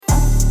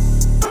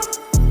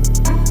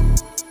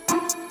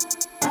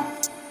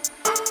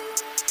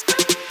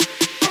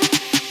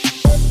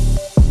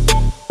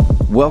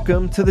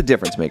Welcome to the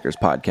Difference Makers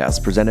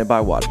podcast presented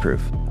by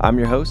Wattproof. I'm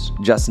your host,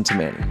 Justin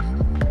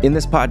Tamani. In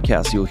this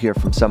podcast, you'll hear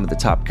from some of the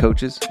top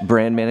coaches,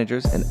 brand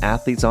managers, and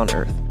athletes on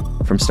earth.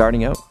 From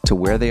starting out to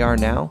where they are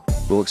now,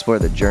 we'll explore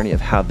the journey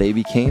of how they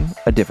became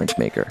a difference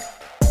maker.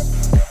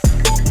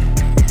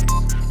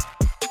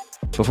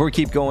 Before we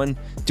keep going,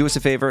 do us a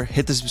favor,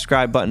 hit the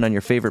subscribe button on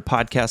your favorite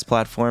podcast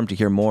platform to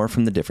hear more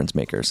from the Difference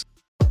Makers.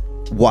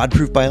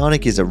 Wattproof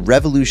Bionic is a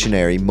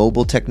revolutionary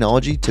mobile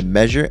technology to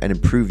measure and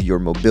improve your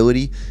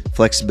mobility,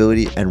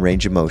 flexibility, and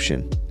range of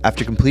motion.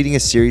 After completing a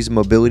series of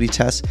mobility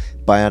tests,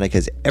 Bionic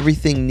has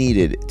everything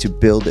needed to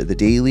build the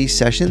daily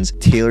sessions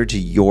tailored to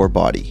your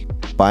body.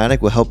 Bionic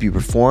will help you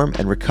perform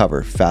and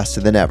recover faster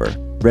than ever.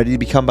 Ready to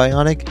become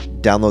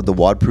Bionic? Download the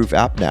Wattproof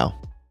app now.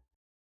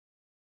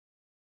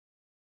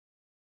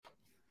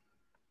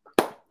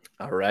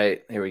 All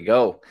right, here we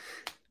go.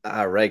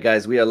 All right,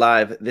 guys, we are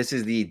live. This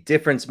is the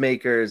Difference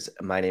Makers.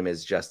 My name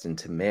is Justin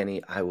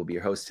Tamani. I will be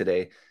your host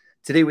today.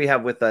 Today we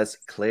have with us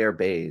Claire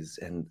Bays.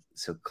 And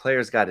so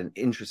Claire's got an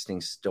interesting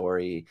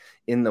story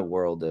in the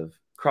world of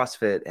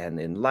CrossFit and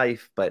in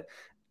life, but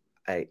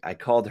I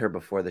called her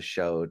before the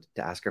show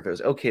to ask her if it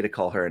was okay to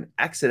call her an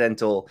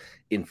accidental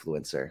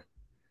influencer.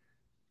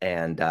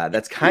 And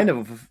that's kind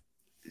of,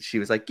 she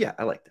was like, yeah,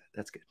 I like that.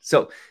 That's good.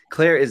 So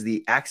Claire is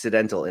the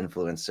accidental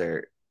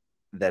influencer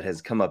that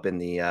has come up in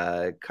the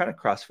kind of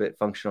CrossFit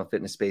functional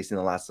fitness space in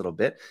the last little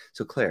bit.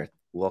 So Claire,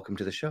 welcome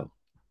to the show.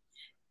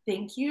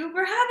 Thank you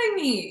for having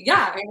me.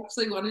 Yeah, I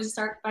actually wanted to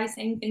start by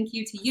saying thank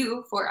you to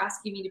you for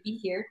asking me to be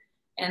here.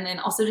 And then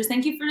also just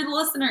thank you for the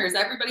listeners,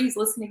 everybody who's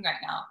listening right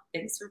now.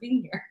 Thanks for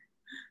being here.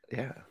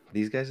 Yeah,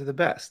 these guys are the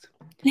best.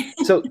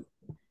 So,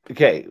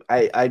 okay,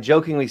 I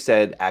jokingly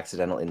said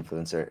accidental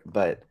influencer,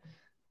 but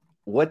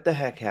what the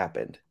heck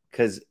happened?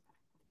 Because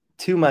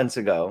 3 months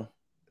ago,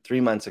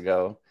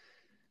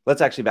 let's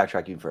actually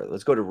backtrack even further.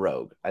 Let's go to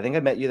Rogue. I think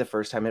I met you the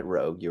first time at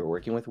Rogue. You were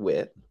working with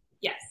Whit.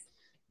 Yes.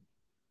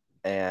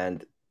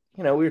 And,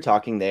 you know, we were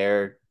talking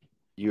there.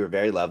 You were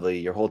very lovely.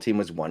 Your whole team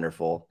was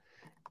wonderful.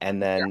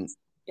 And then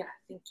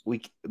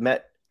we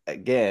met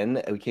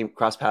again. We came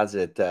cross paths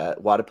at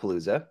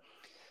Wodapalooza.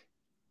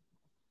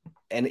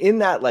 And in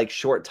that like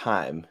short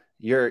time,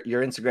 your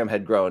Instagram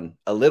had grown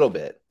a little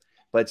bit.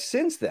 But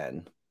since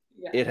then,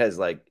 it has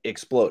like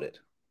exploded.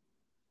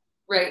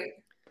 Right.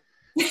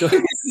 So,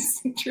 This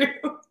is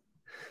true.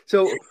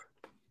 So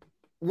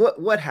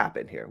what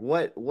happened here?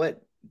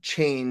 What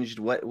changed?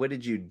 What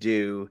did you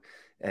do?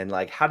 And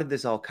like, how did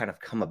this all kind of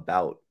come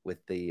about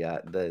with the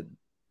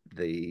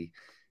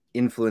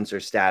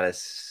influencer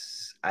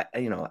status? I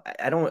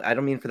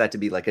don't mean for that to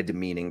be like a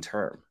demeaning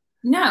term.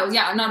 No,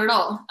 yeah, not at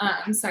all.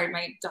 I'm sorry,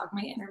 my dog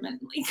might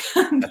intermittently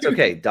come. That's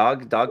okay.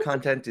 Dog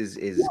content is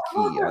key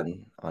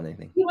on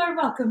anything. You are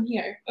welcome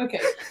here. Okay.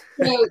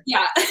 So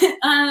yeah.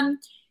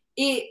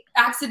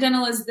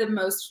 Accidental is the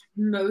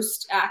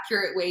most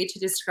accurate way to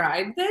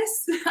describe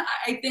this.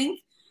 I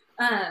think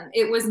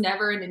it was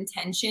never an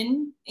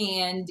intention,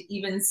 and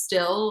even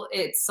still,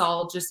 it's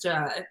all just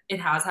it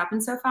has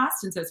happened so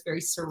fast, and so it's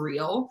very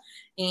surreal.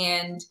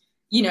 And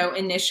you know,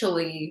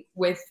 initially,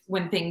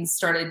 when things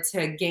started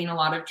to gain a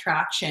lot of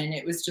traction,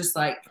 it was just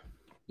like,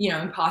 you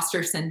know,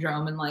 imposter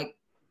syndrome and like,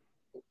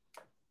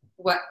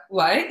 what,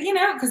 you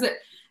know,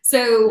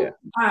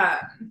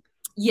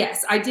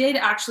 yes, I did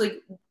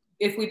actually.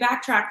 If we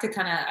backtrack to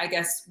kind of, I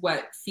guess,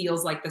 what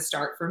feels like the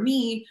start for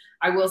me,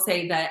 I will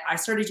say that I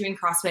started doing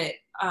CrossFit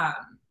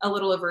a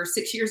little over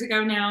 6 years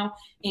ago now.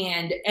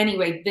 And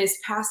anyway, this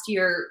past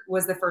year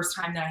was the first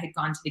time that I had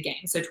gone to the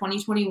games. So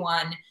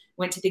 2021,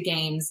 went to the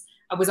games.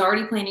 I was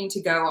already planning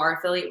to go. Our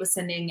affiliate was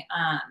sending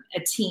a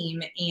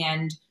team.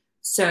 And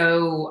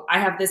so I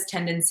have this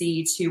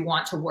tendency to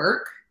want to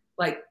work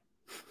like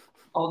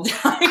all the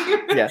time.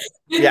 Yes.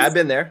 Yeah, I've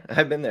been there.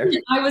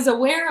 I was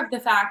aware of the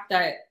fact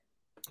that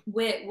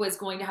Whit was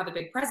going to have a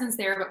big presence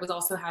there, but was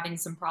also having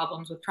some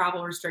problems with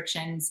travel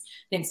restrictions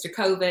thanks to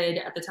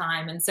COVID at the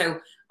time. And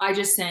so I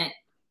just sent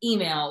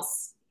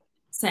emails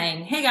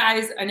saying, hey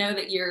guys, I know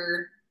that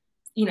you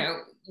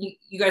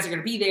guys are going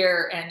to be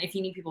there. And if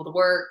you need people to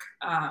work,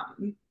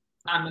 I'm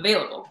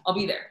available. I'll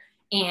be there.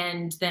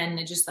 And then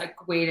it just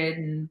like waited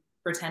and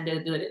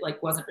pretended that it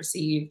like wasn't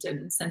received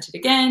and sent it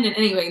again. And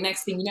anyway,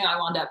 next thing you know, I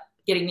wound up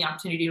getting the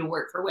opportunity to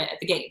work for Whit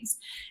at the games.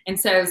 And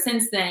so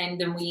since then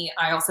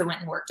I also went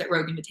and worked at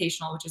Rogue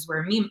Invitational, which is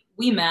where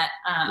we met.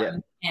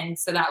 And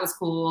so that was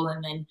cool.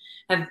 And then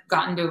have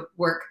gotten to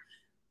work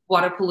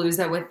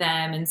Wodapalooza with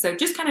them. And so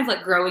just kind of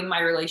like growing my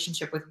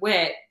relationship with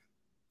Whit.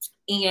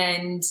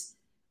 And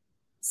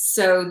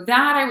so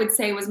that I would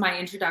say was my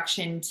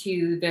introduction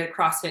to the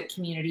CrossFit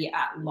community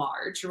at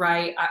large,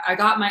 right? I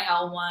got my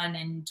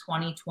L1 in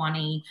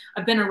 2020.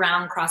 I've been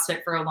around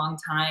CrossFit for a long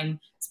time.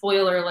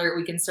 Spoiler alert,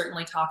 we can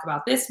certainly talk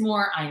about this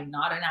more. I am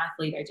not an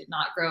athlete. I did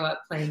not grow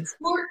up playing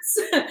sports.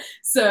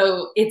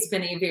 So it's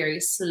been a very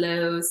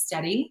slow,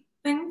 steady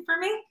thing for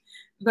me.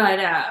 But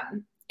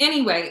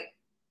anyway,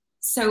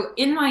 so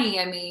in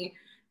Miami,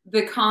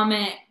 the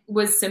comment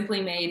was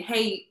simply made,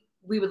 hey,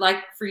 we would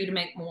like for you to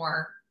make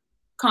more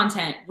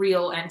content,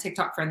 real and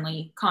TikTok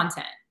friendly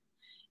content.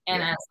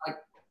 And I was like,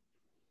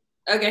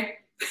 okay.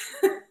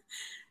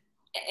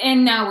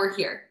 And now we're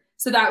here.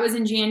 So that was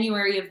in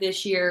January of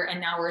this year.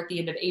 And now we're at the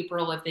end of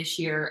April of this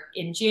year.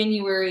 In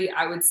January,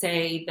 I would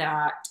say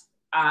that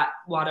at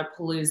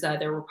Wodapalooza,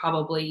 there were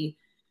probably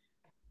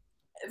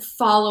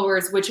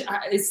followers, which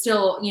is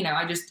still,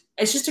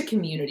 it's just a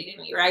community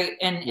to me. Right.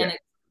 And it's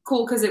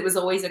cool because it was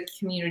always a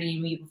community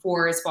to me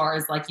before, as far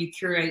as like you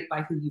curate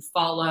by who you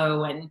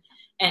follow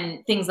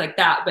and things like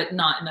that, but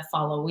not in the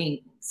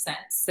following sense.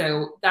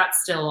 So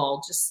that's still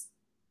all just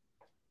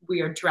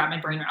weird to wrap my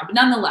brain around. But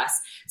nonetheless,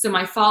 so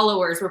my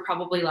followers were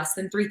probably less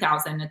than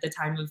 3,000 at the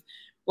time of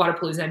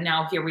Wodapalooza. And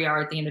now here we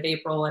are at the end of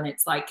April, and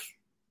it's like,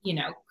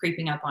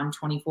 creeping up on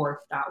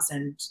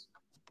 24,000.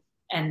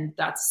 And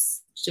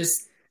that's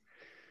just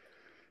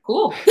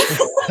cool.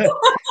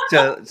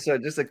 So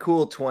just a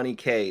cool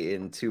 20K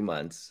in 2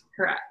 months.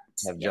 Correct.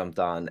 Have jumped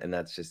on, and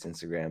that's just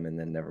Instagram, and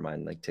then never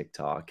mind like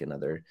TikTok and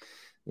other,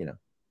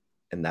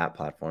 in that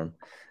platform.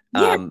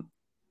 Yeah.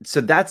 So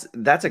that's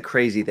a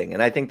crazy thing.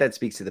 And I think that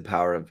speaks to the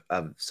power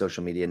of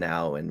social media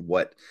now and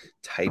what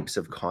types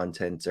of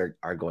content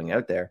are going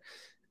out there.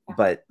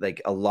 But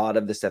like a lot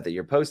of the stuff that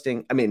you're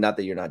posting, I mean, not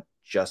that you're not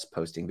just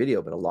posting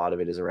video, but a lot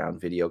of it is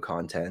around video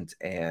content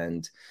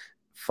and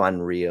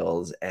fun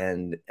reels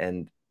and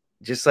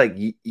just like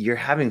you're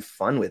having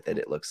fun with it,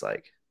 it looks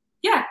like.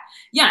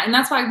 Yeah. And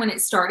that's why when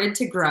it started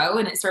to grow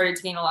and it started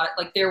to gain a lot,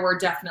 like there were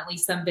definitely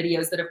some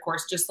videos that, of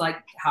course, just like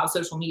how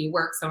social media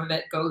works, some of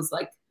it goes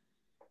like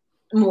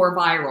more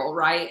viral,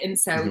 right? And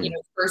so, the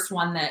first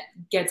one that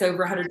gets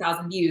over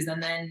 100,000 views,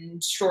 and then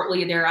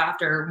shortly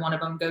thereafter, one of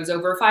them goes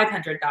over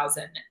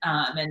 500,000.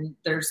 And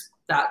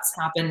that's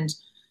happened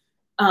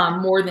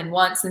more than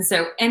once. And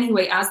so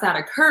anyway, as that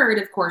occurred,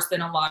 of course,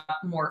 then a lot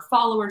more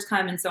followers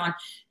come and so on.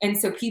 And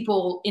so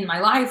people in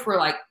my life were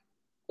like,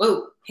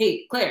 whoa,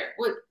 hey, Claire,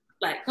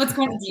 what's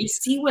going on? Do you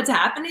see what's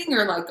happening?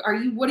 Or like,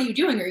 what are you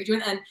doing? Are you doing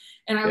that?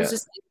 And I was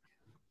just like,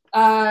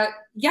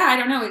 I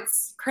don't know.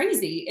 It's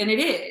crazy. And it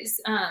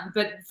is.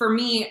 But for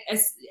me,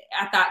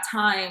 at that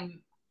time,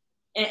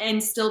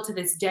 and still to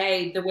this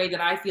day, the way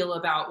that I feel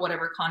about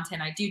whatever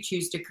content I do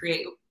choose to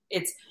create,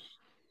 it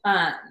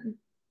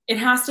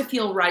has to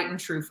feel right and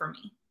true for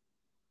me.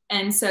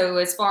 And so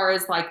as far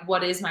as like,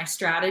 what is my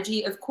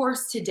strategy? Of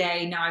course,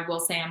 today, now I will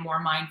say I'm more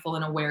mindful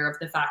and aware of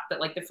the fact that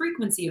like the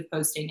frequency of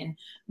posting and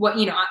what,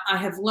 I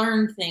have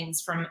learned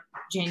things from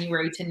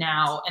January to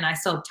now, and I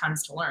still have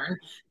tons to learn.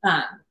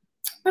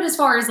 But as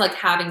far as like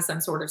having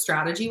some sort of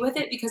strategy with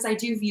it, because I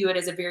do view it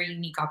as a very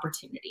unique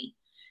opportunity.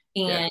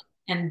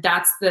 And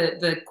that's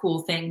the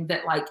cool thing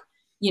that like,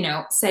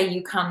 say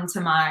you come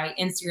to my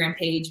Instagram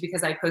page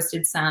because I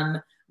posted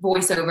some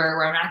voiceover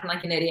where I'm acting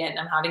like an idiot and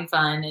I'm having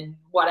fun and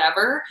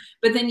whatever,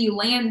 but then you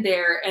land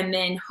there and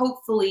then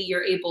hopefully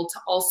you're able to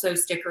also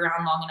stick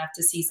around long enough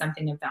to see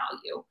something of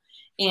value.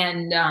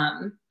 And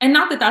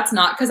not that that's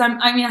not, because I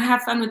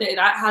have fun with it.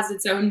 That has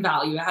its own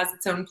value. It has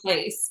its own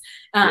place.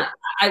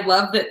 I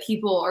love that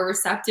people are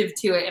receptive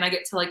to it and I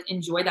get to like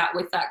enjoy that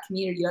with that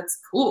community. That's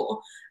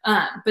cool.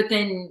 But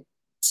then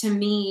to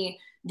me,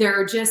 there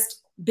are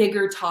just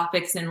bigger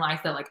topics in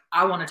life that like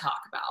I want to talk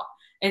about.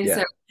 And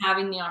so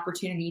having the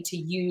opportunity to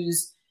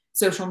use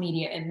social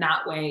media in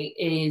that way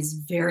is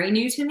very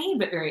new to me,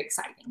 but very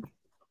exciting.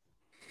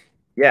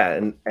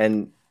 Yeah.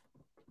 And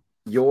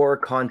your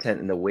content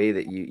and the way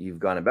that you've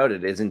gone about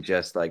it isn't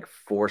just like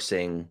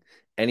forcing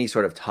any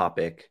sort of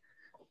topic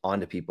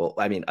onto people.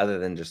 I mean, other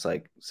than just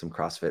like some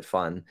CrossFit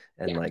fun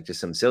and like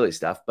just some silly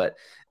stuff, but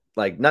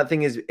like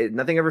nothing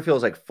ever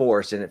feels like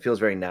forced, and it feels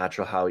very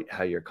natural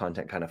how your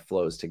content kind of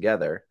flows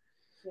together.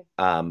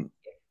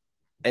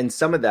 And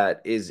some of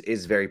that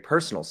is very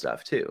personal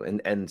stuff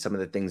too. And some of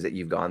the things that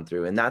you've gone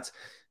through. And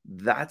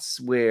that's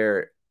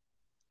where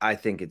I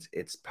think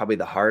it's probably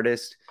the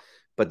hardest,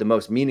 but the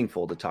most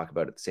meaningful to talk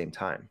about at the same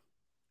time.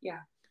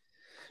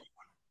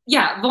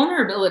 Yeah.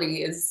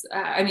 Vulnerability is,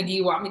 do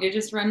you want me to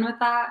just run with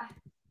that?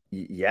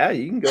 Yeah,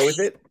 you can go with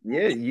it.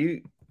 Yeah.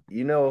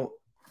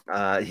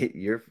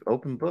 You're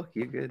open book.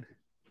 You're good.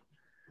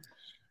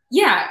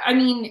 Yeah.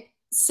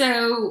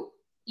 So,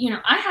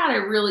 I had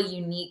a really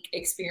unique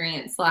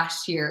experience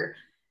last year.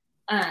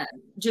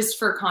 Just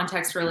for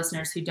context for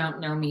listeners who don't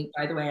know me,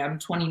 by the way, I'm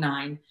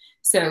 29.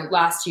 So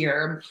last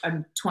year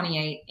I'm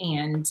 28,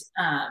 and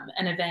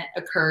an event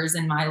occurs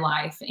in my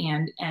life.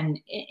 And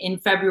in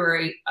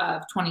February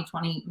of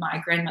 2020,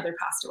 my grandmother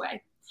passed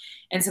away.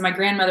 And so my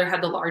grandmother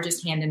had the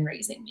largest hand in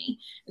raising me.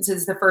 And so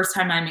this is the first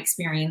time I'm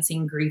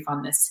experiencing grief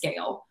on this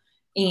scale.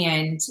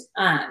 And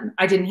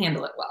I didn't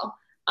handle it well.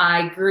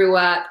 I grew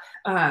up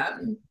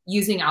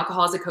using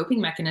alcohol as a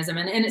coping mechanism.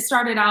 And it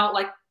started out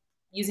like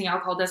using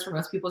alcohol does for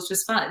most people. It's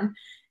just fun.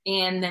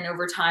 And then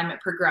over time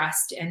it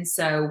progressed. And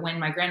so when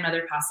my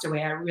grandmother passed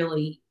away, I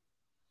really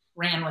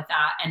ran with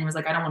that and was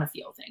like, I don't want to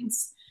feel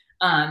things.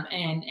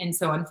 And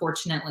so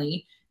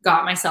unfortunately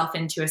got myself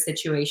into a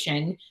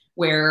situation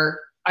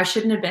where I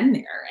shouldn't have been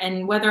there.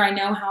 And whether I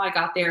know how I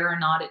got there or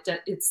not,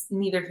 it's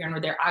neither here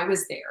nor there. I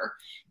was there.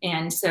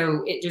 And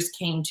so it just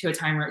came to a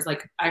time where it was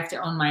like, I have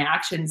to own my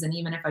actions. And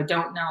even if I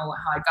don't know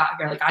how I got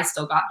here, like I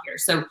still got here.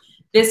 So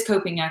this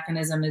coping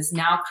mechanism is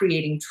now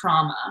creating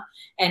trauma.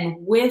 And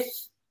with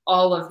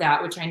all of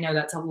that, which I know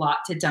that's a lot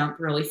to dump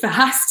really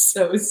fast.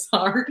 So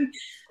sorry.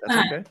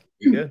 That's okay.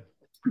 You're good.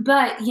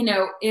 But,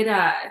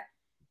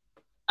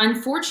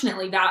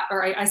 unfortunately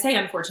I say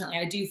unfortunately,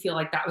 I do feel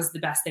like that was the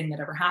best thing that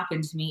ever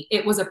happened to me.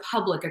 It was a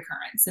public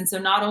occurrence. And so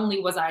not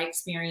only was I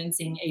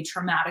experiencing a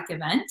traumatic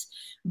event,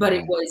 but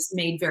it was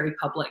made very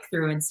public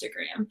through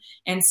Instagram.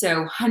 And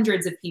so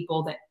hundreds of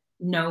people that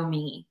know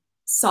me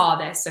saw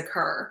this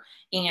occur,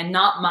 and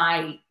not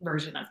my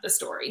version of the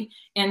story.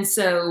 And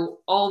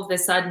so all of a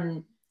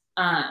sudden,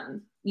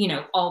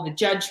 all the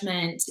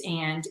judgment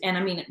and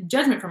I mean,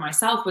 judgment for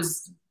myself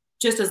was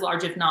just as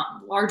large, if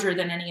not larger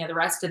than any of the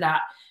rest of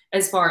that,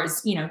 as far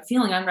as,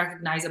 feeling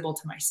unrecognizable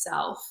to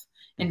myself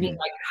and being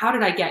like, how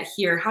did I get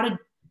here? How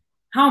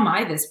am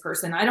I this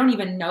person? I don't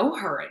even know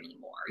her anymore.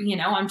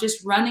 I'm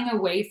just running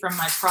away from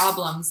my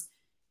problems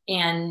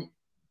and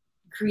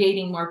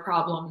creating more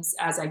problems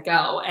as I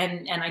go.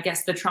 And I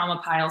guess the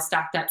trauma pile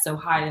stacked up so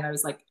high that I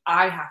was like,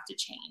 I have to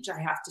change.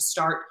 I have to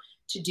start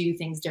to do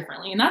things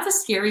differently. And that's a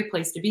scary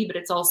place to be, but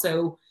it's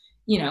also,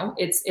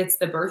 it's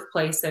the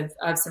birthplace of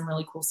some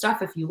really cool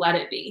stuff if you let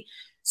it be.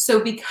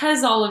 So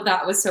because all of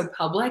that was so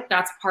public,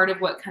 that's part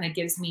of what kind of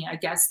gives me, I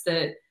guess,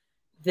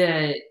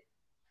 the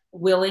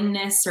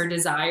willingness or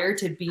desire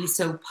to be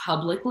so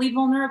publicly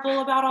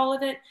vulnerable about all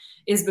of it,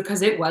 is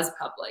because it was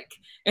public.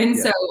 And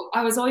so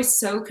I was always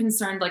so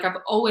concerned, like I've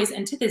always,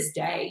 and to this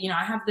day,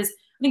 I have this,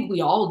 I think we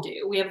all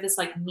do, we have this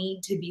like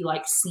need to be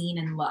like seen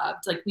and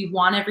loved. Like we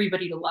want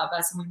everybody to love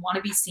us and we want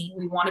to be seen.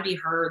 We want to be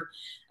heard.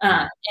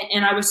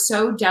 And I was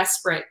so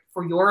desperate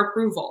for your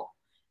approval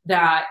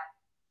that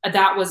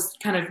was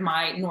kind of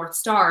my North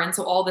Star. And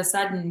so all of a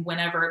sudden,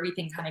 whenever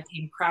everything kind of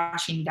came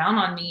crashing down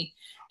on me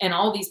and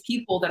all these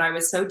people that I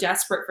was so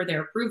desperate for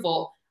their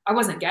approval, I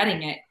wasn't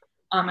getting it.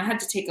 I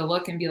had to take a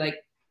look and be like,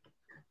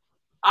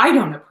 I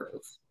don't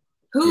approve.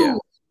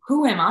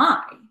 Who am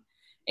I?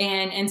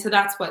 And so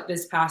that's what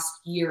this past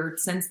year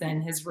since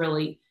then has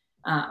really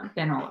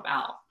been all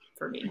about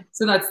for me.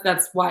 So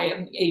that's why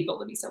I'm able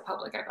to be so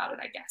public about it,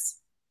 I guess.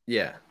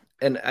 Yeah.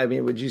 And I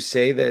mean, would you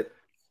say that,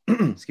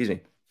 excuse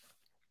me,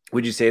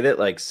 would you say that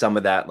like some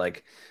of that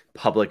like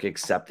public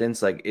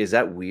acceptance, like, is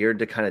that weird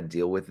to kind of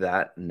deal with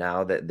that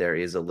now that there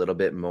is a little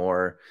bit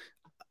more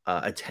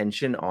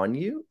attention on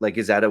you? Like,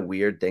 is that a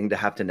weird thing to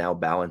have to now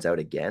balance out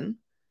again?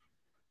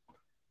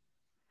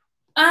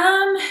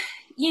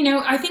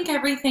 I think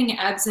everything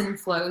ebbs and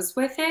flows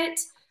with it.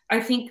 I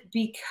think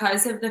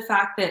because of the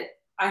fact that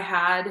I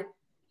had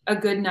a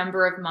good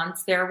number of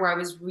months there where I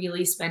was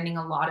really spending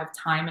a lot of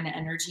time and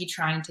energy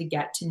trying to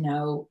get to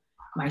know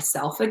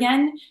myself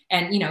again,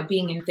 and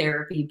being in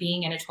therapy,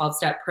 being in a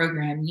 12-step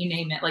program, you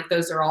name it, like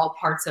those are all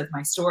parts of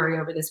my story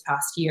over this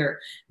past year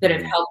that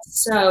have helped.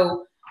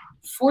 So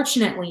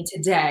fortunately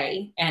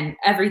today, and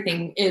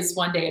everything is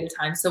one day at a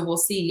time, so we'll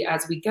see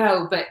as we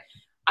go, but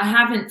I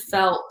haven't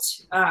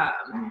felt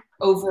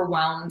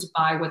overwhelmed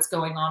by what's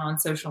going on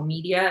social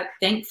media.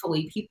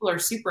 Thankfully, people are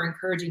super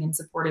encouraging and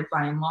supportive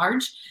by and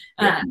large.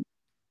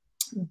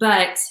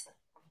 But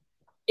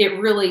it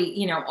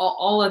really,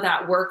 all of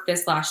that work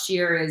this last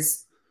year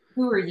is,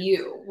 who are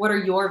you? What are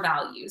your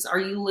values? Are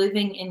you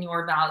living in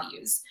your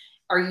values?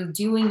 Are you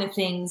doing the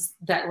things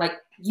that like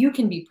you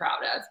can be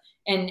proud of?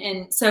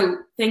 And so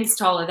thanks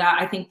to all of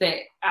that, I think that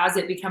as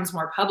it becomes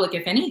more public,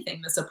 if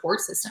anything, the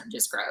support system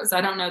just grows.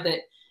 I don't know that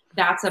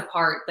that's a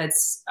part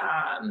that's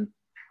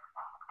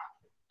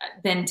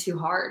been too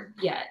hard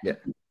yet. Yeah,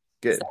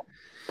 good.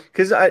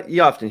 Because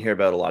you often hear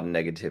about a lot of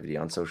negativity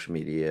on social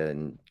media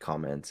and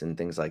comments and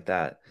things like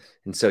that.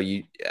 And so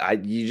you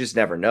just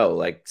never know.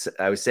 Like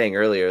I was saying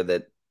earlier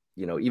that,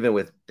 even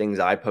with things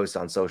I post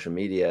on social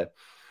media,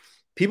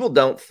 people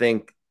don't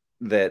think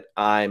that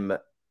I'm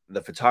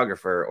the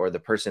photographer or the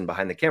person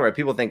behind the camera.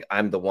 People think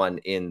I'm the one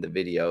in the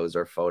videos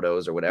or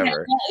photos or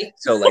whatever. Yeah.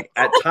 So like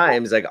at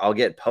times, like I'll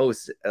get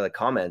posts,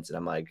 comments, and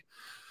I'm like,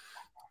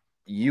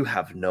 you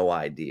have no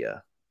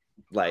idea.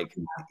 Like,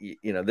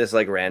 this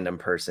like random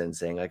person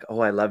saying like,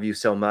 oh, I love you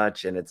so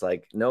much. And it's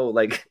like, no,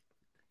 like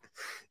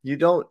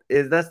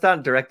that's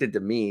not directed to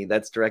me.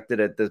 That's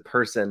directed at the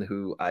person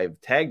who I've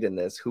tagged in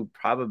this, who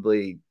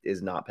probably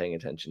is not paying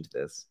attention to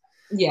this.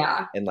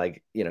 Yeah. And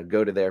like,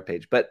 go to their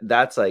page. But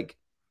that's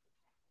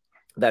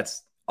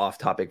off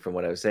topic from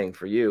what I was saying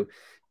for you,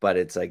 but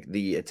it's like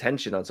the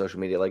attention on social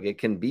media, like it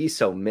can be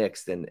so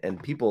mixed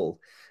and people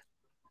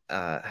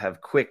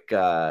have quick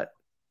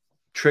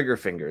trigger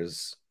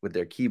fingers with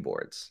their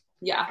keyboards.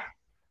 Yeah.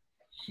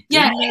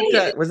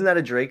 Wasn't that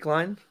a Drake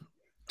line?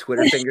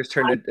 Trigger fingers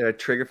turned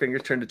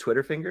to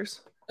Twitter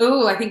fingers.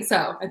 Oh, I think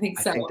so. I think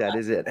that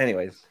is it.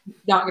 Anyways,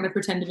 not going to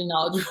pretend to be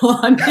knowledgeable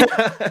on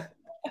it.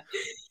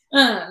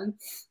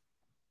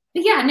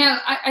 Yeah, no,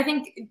 I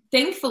think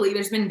thankfully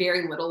there's been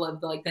very little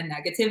of like the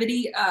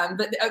negativity.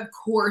 But of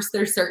course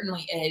there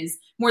certainly is.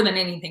 More than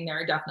anything, there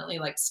are definitely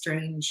like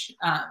strange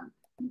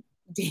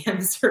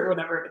DMs or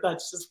whatever, but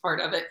that's just part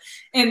of it.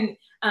 And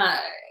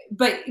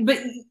but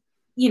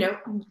you know,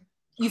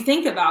 you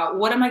think about,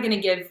 what am I going to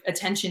give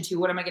attention to?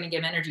 What am I going to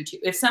give energy to?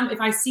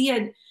 If I see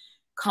a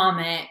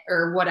comment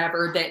or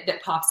whatever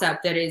that pops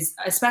up that is,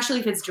 especially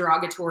if it's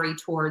derogatory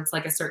towards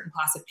like a certain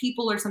class of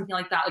people or something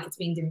like that, like it's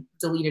being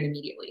deleted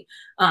immediately.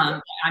 I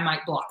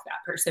might block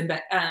that person.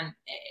 But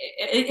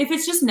if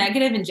it's just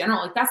negative in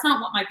general, like that's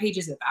not what my page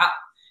is about.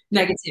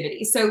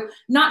 Negativity. So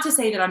not to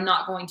say that I'm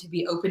not going to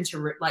be open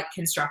to like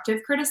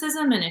constructive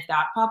criticism. And if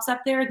that pops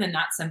up there, then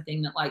that's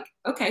something that like,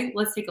 okay,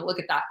 let's take a look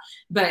at that.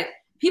 But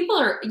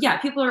people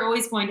are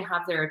always going to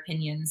have their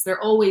opinions.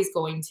 They're always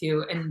going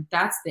to, and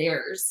that's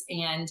theirs.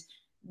 And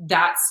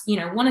that's,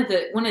 one of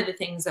the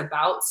things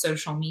about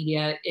social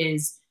media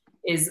is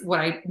what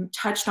I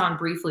touched on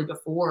briefly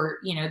before,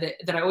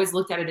 that I always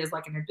looked at it as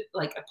like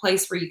a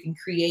place where you can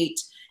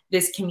create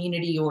this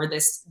community or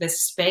this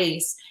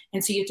space.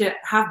 And so you have to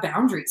have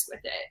boundaries with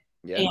it.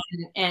 Yeah.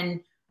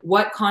 And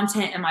what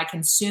content am I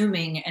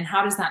consuming, and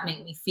how does that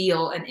make me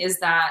feel? And is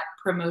that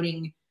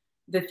promoting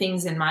the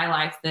things in my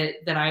life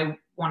that I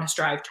want to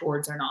strive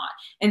towards or not?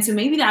 And so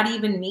maybe that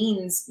even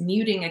means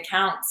muting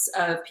accounts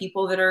of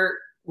people that are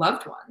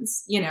loved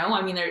ones.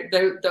 I mean,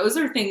 those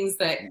are things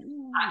that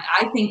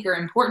I think are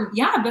important.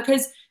 Yeah,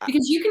 because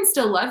you can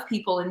still love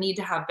people and need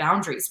to have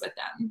boundaries with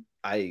them.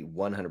 I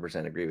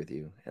 100% agree with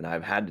you, and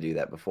I've had to do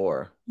that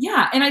before.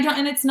 Yeah, and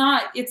it's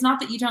not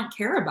that you don't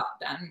care about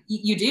them.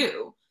 You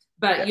do,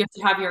 but you have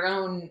to have your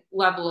own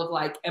level of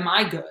like, am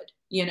I good?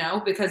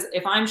 Because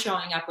if I'm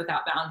showing up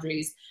without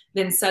boundaries,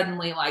 then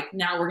suddenly like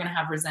now we're going to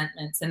have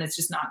resentments, and it's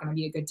just not going to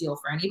be a good deal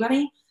for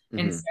anybody. Mm-hmm.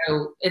 And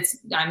so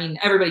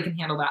everybody can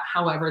handle that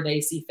however they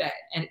see fit,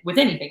 and with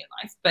anything in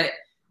life. But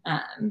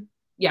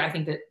I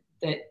think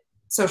that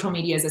social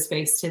media is a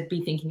space to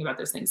be thinking about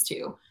those things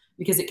too,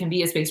 because it can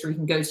be a space where you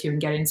can go to and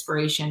get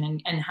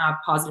inspiration and have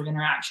positive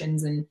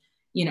interactions, and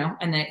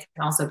and then it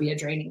can also be a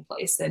draining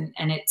place, and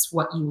it's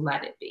what you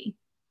let it be.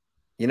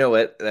 You know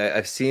what?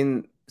 I've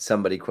seen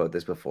somebody quote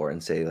this before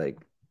and say, like,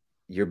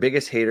 your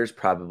biggest hater is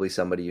probably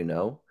somebody you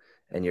know,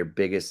 and your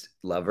biggest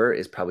lover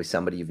is probably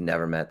somebody you've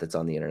never met that's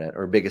on the internet,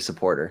 or biggest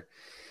supporter.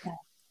 Yeah.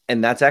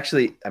 And that's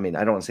actually, I mean,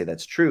 I don't want to say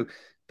that's true,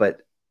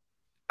 but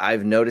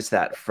I've noticed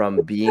that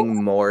from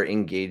being more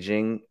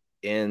engaging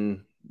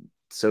in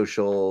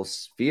social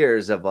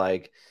spheres of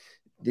like,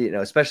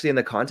 especially in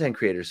the content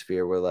creator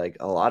sphere, where like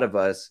a lot of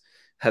us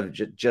have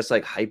just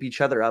like hype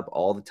each other up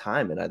all the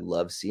time. And I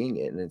love seeing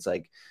it. And it's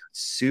like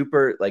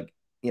super, like,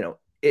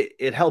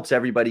 it helps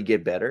everybody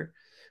get better.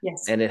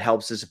 Yes. And it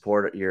helps to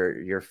support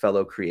your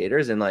fellow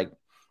creators. And like,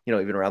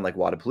 even around like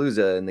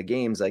Wodapalooza and the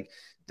games, like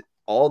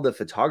all the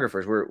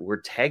photographers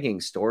were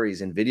tagging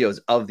stories and videos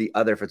of the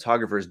other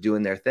photographers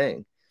doing their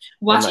thing.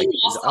 Watching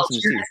y'all's culture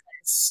is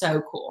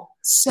so cool.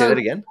 Say that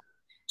again.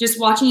 Just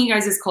watching you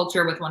guys'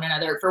 culture with one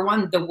another. For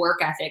one, the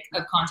work ethic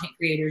of content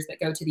creators that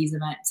go to these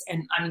events.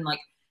 And I mean, like,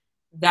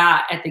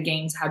 that at the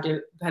games had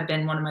to have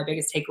been one of my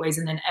biggest takeaways.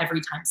 And then every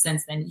time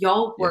since then,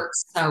 y'all work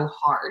so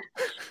hard.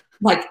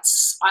 Like,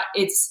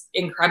 it's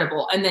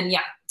incredible. And then,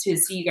 to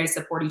see you guys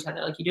support each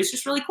other, like you do, is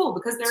just really cool,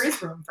 because there is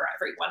room for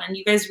everyone. And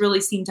you guys really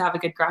seem to have a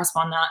good grasp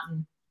on that.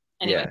 And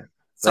anyway. Yeah.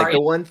 Sorry. Like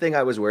the one thing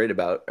I was worried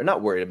about, or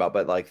not worried about,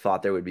 but like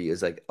thought there would be,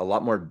 is like a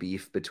lot more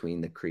beef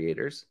between the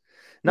creators.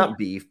 Not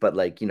beef, but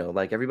like,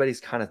 like everybody's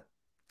kind of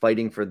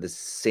fighting for the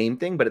same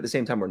thing, but at the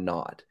same time, we're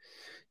not.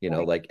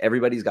 Like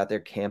everybody's got their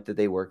camp that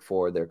they work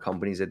for, their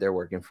companies that they're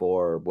working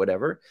for, or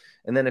whatever.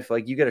 And then if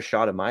like you get a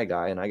shot of my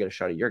guy and I get a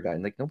shot of your guy,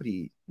 and like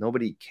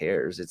nobody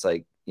cares. It's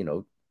like,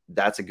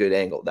 that's a good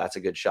angle. That's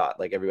a good shot.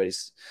 Like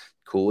everybody's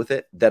cool with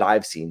it, that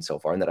I've seen so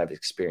far and that I've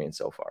experienced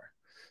so far.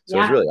 So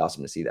it's really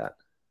awesome to see that.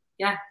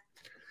 Yeah.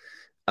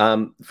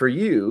 For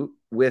you,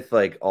 with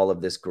like all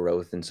of this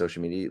growth in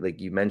social media,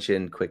 like you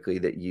mentioned quickly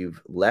that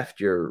you've left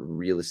your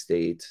real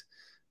estate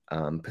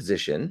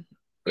position,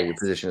 or your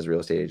position as a real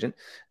estate agent.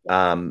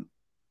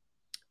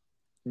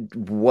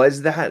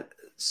 Was that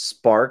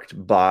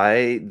sparked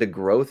by the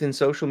growth in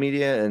social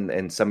media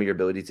and some of your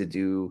ability to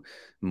do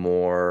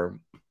more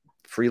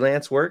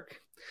freelance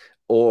work,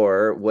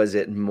 or was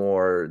it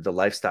more the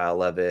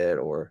lifestyle of it,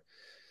 or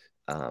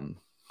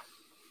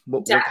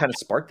what kind of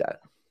sparked that?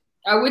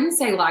 I wouldn't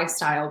say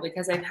lifestyle,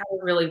 because I've had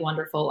a really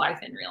wonderful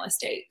life in real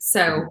estate.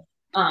 So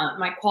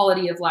my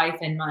quality of life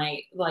and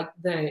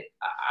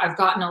I've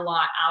gotten a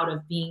lot out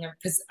of being,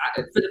 because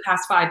for the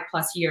past 5+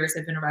 years,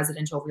 I've been a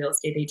residential real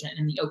estate agent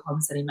in the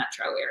Oklahoma City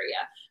metro area,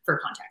 for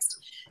context.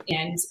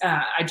 And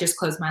I just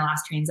closed my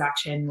last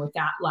transaction with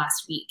that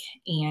last week.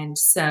 And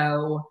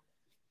so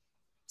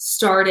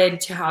started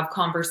to have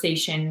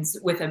conversations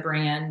with a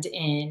brand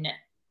in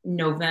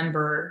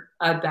November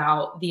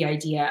about the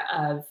idea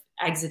of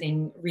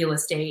exiting real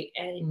estate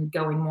and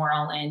going more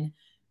all in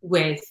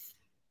with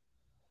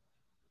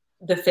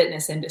the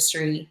fitness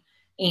industry.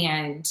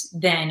 And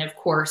then of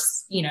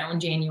course, in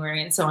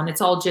January and so on, it's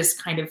all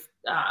just kind of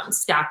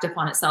stacked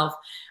upon itself.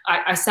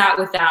 I sat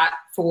with that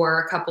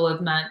for a couple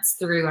of months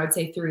I'd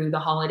say through the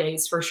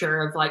holidays for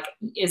sure, of like,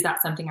 is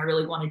that something I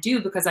really want to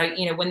do? Because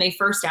when they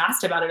first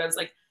asked about it, I was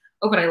like,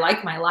 oh, but I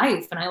like my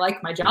life and I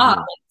like my job.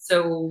 Mhm.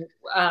 So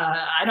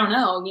I don't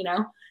know,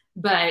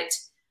 but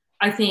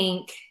I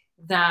think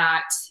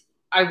that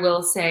I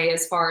will say,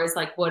 as far as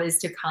like what is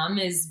to come,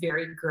 is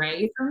very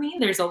gray for me.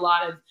 There's a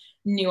lot of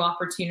new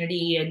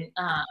opportunity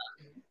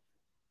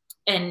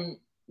and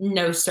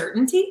no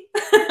certainty,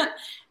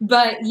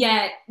 but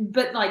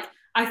like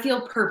I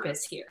feel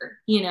purpose here,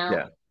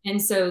 Yeah.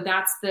 and so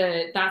that's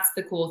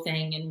the cool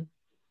thing. And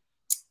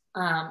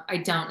I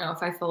don't know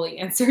if I fully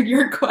answered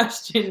your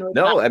question with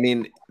No, that. I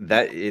mean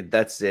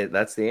that's it.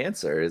 That's the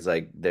answer. Is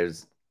like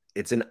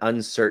it's an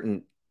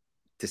uncertain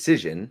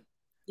decision,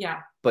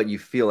 Yeah. but you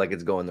feel like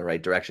it's going the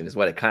right direction. Is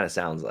what it kind of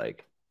sounds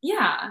like.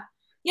 Yeah.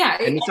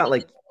 And it's not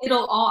like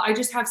I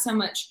just have so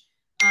much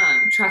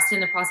trust in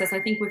the process. I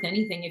think with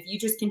anything, if you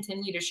just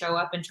continue to show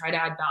up and try to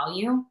add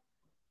value,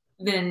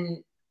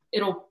 then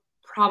it'll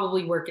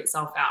probably work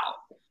itself out.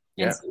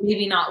 And Yeah. so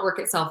maybe not work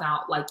itself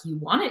out like you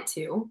want it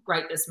to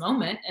right this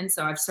moment. And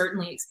so I've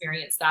certainly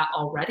experienced that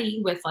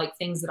already with like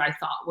things that I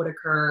thought would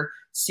occur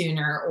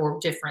sooner or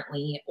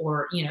differently,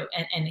 or,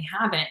 and they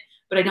haven't,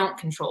 but I don't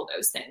control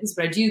those things,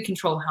 but I do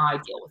control how I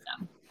deal with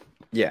them.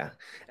 Yeah.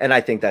 And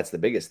I think that's the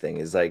biggest thing,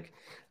 is like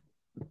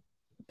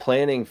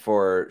planning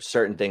for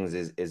certain things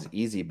is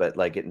easy, but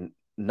like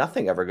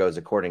nothing ever goes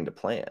according to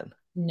plan.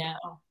 No.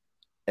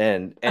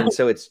 And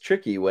so it's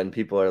tricky when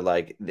people are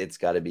like, it's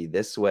got to be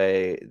this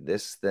way,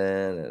 this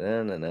then,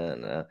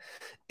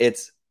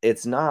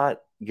 it's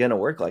not gonna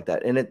work like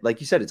that. And it, like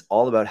you said, it's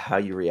all about how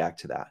you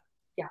react to that.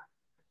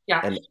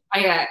 Yeah. And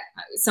I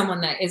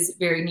someone that is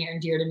very near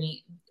and dear to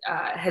me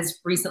has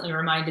recently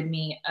reminded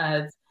me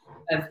of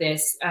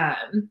this. I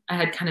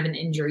had kind of an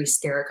injury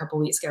scare a couple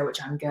weeks ago,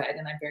 which I'm good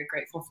and I'm very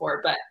grateful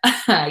for. But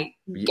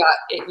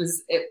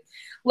it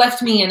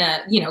left me in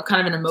a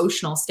kind of an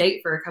emotional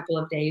state for a couple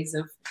of days.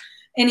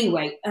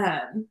 Anyway,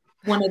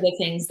 one of the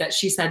things that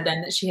she said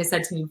then, that she has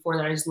said to me before,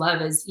 that I just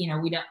love, is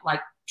we don't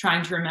like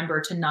trying to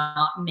remember to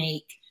not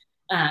make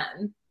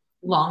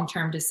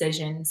long-term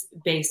decisions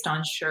based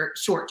on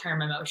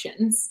short-term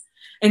emotions.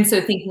 And so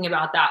thinking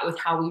about that with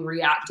how we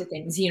react to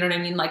things, you know what I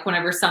mean? Like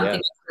whenever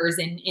something occurs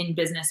in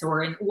business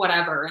or in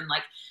whatever, and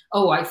like,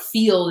 oh, I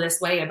feel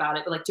this way about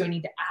it, but like, do I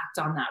need to act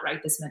on that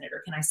right this minute?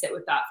 Or can I sit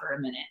with that for a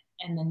minute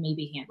and then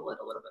maybe handle it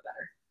a little bit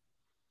better?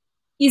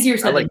 Easier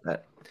said than done.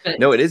 But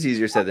no, it is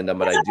easier said than done,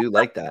 but I do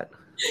like that.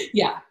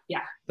 Yeah.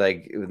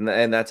 Like,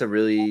 and that's a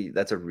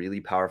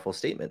really powerful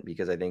statement,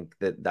 because I think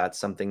that's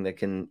something that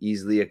can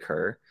easily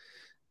occur.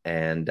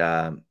 And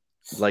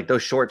like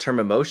those short-term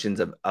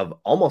emotions of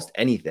almost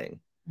anything,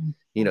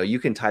 you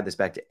can tie this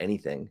back to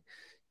anything,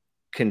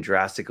 can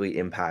drastically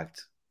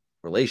impact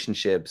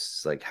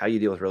relationships, like how you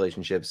deal with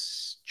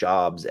relationships,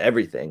 jobs,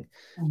 everything,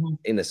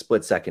 in a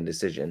split-second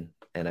decision.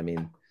 And I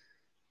mean,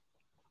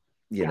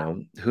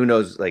 who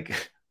knows,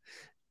 like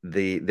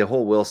the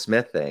whole Will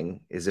Smith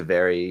thing is a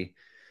very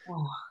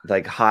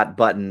like hot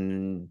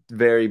button,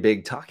 very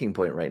big talking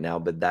point right now,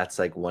 but that's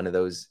like one of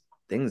those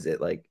things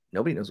that like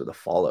nobody knows what the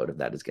fallout of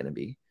that is going to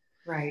be.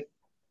 Right.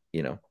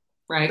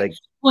 Right. Like,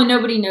 well,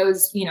 nobody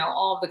knows,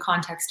 all of the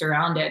context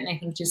around it. And I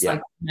think just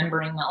like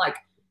remembering that, like,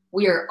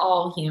 we are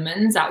all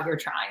humans out here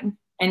trying.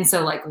 And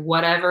so like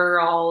whatever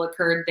all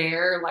occurred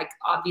there, like,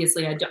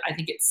 obviously I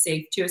think it's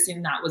safe to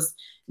assume that was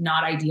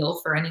not ideal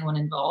for anyone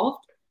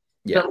involved.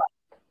 Yeah. But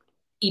like,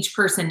 each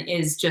person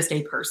is just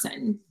a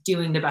person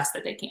doing the best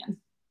that they can.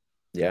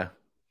 Yeah.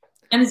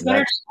 And it's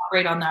better to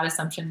operate on that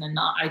assumption than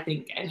not, I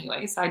think,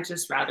 anyway. So I'd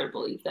just rather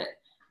believe that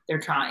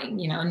they're trying,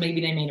 and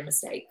maybe they made a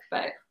mistake,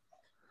 but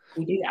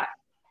we do that.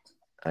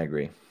 I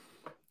agree.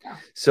 Yeah.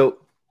 So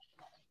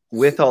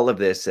with all of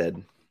this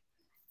said,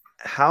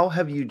 how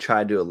have you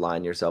tried to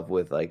align yourself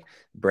with like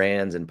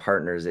brands and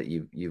partners that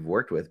you've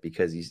worked with?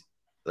 Because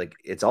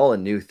it's all a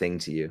new thing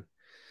to you,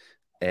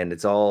 and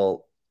it's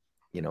all,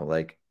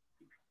 like,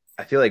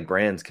 I feel like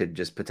brands could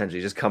just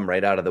potentially just come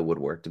right out of the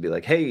woodwork to be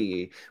like,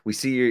 hey, we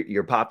see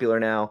you're popular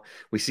now.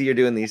 We see you're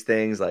doing these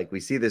things. Like, we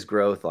see this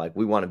growth. Like,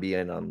 we want to be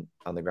in on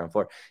the ground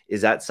floor.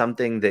 Is that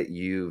something that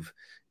you've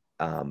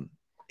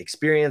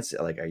experienced?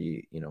 Like, are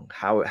you,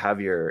 how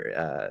have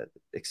your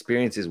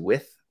experiences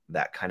with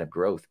that kind of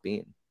growth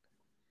been?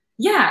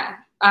 Yeah,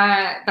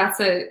 that's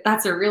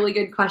a really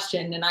good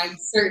question. And I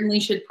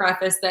certainly should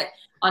preface that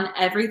on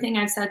everything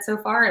I've said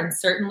so far, and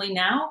certainly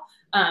now,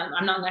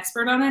 I'm not an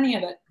expert on any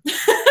of it.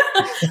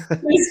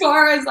 As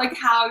far as like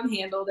how I've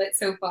handled it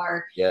so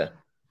far. Yeah.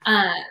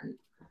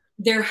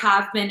 There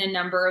have been a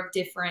number of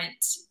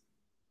different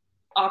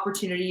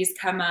opportunities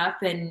come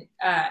up, and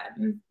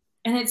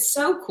it's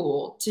so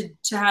cool to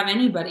have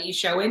anybody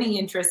show any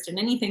interest in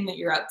anything that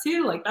you're up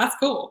to. Like, that's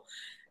cool.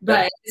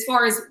 But as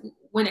far as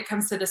when it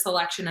comes to the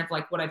selection of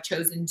like what I've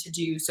chosen to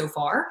do so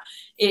far,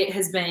 it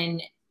has been,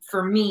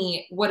 for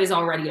me, what is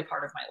already a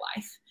part of my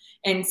life.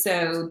 And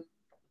so,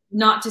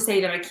 not to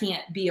say that I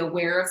can't be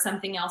aware of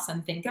something else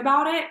and think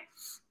about it,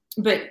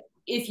 but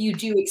if you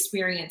do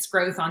experience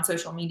growth on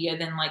social media,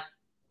 then like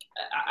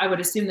I would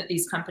assume that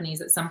these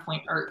companies at some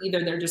point are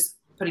either they're just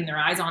putting their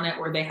eyes on it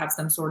or they have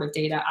some sort of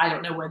data. I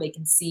don't know, where they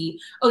can see,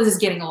 oh, this is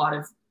getting a lot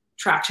of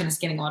traction, it's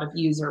getting a lot of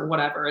views or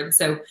whatever. And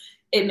so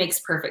it makes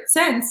perfect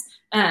sense.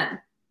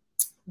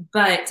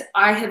 But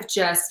I have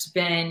just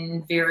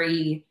been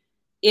very,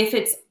 if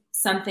it's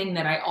something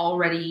that I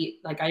already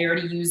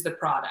use the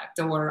product,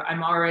 or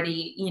I'm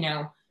already,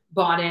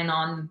 bought in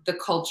on the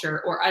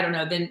culture, or I don't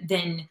know,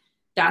 then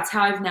that's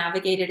how I've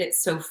navigated it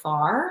so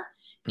far.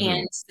 Mm-hmm.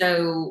 And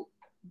so,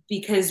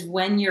 because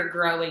when you're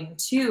growing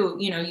too,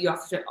 you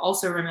have to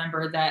also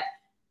remember that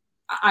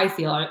I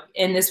feel,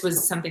 and this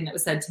was something that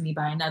was said to me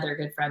by another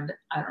good friend,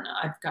 I don't know,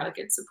 I've got a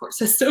good support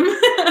system.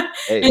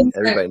 Hey,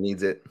 everybody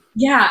needs it.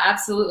 Yeah,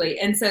 absolutely.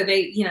 And so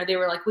they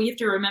were like, well, you have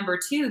to remember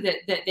too,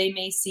 that they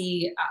may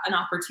see an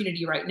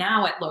opportunity right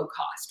now at low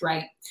cost.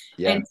 Right.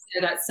 Yeah. And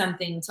so that's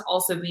something to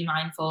also be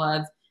mindful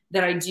of,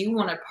 that I do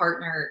want to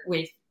partner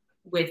with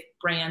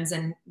brands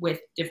and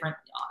with different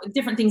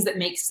things that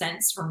make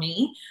sense for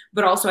me,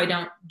 but also I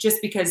don't,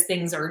 just because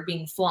things are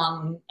being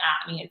flung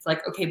at me, it's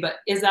like, okay, but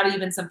is that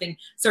even something,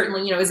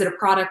 certainly, is it a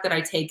product that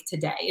I take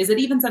today? Is it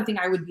even something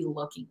I would be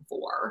looking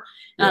for?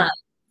 Yeah.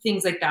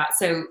 Things like that.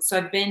 So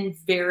I've been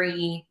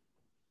very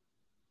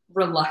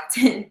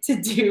reluctant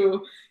to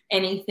do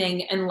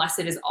anything unless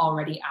it is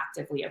already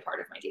actively a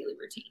part of my daily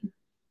routine.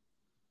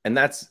 And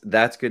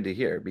that's good to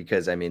hear,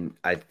 because I mean,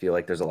 I feel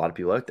like there's a lot of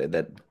people out there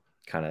that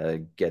kind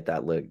of get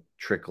that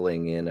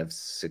trickling in of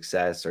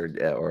success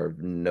or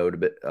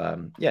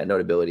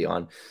notability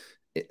on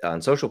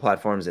social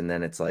platforms, and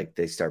then it's like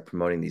they start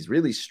promoting these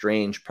really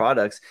strange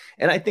products,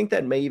 and I think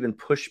that may even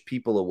push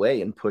people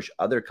away and push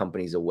other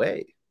companies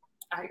away.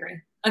 I agree.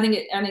 I think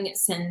it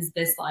sends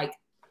this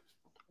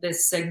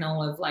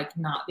signal of like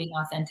not being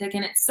authentic,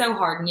 and it's so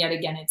hard. And yet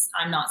again,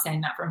 I'm not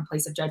saying that from a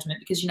place of judgment,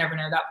 because you never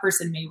know, that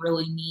person may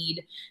really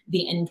need the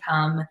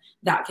income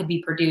that could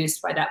be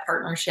produced by that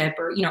partnership,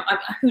 or,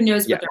 who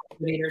knows what their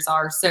motivators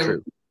are. So,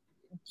 true.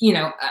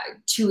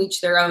 To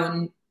each their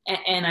own.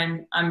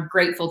 And I'm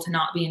grateful to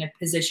not be in a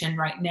position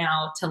right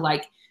now to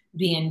like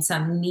be in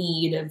some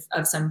need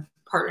of some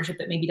partnership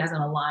that maybe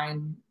doesn't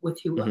align with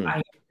who I am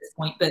at this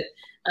point. But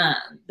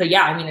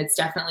yeah, I mean, it's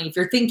definitely, if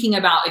you're thinking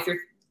about,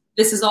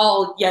 this is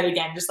all yet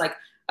again, just like,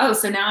 oh,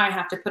 so now I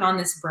have to put on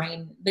this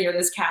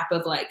this cap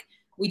of like,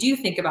 we do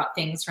think about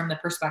things from the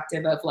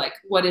perspective of like,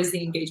 what is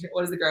the engagement?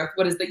 What is the growth?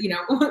 What is the,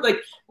 like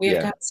we have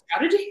to have a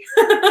strategy.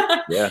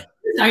 Yeah.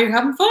 Now you're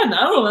having fun.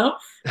 I don't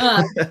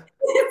know.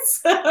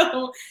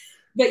 So,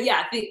 but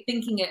yeah,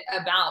 thinking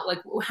about like,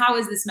 how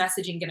is this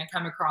messaging going to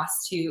come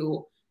across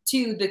to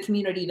the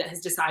community that has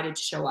decided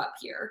to show up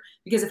here?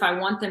 Because if I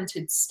want them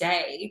to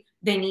stay,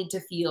 they need to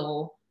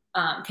feel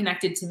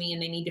connected to me,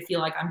 and they need to feel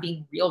like I'm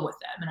being real with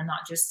them and I'm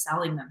not just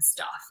selling them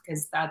stuff,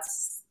 because that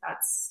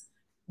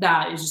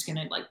is just going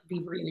to like be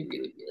really,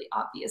 really, really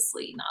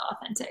obviously not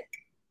authentic.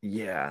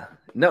 Yeah,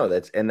 no,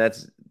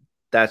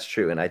 that's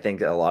true. And I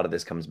think a lot of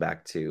this comes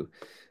back to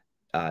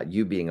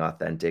you being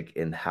authentic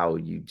in how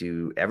you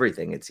do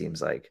everything. It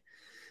seems like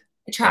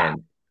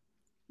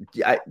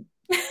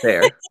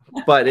fair,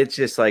 but it's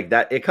just like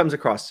that. It comes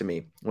across to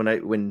me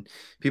when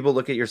people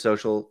look at your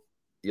social,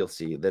 you'll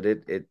see that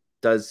it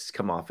does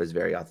come off as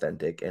very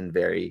authentic and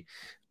very,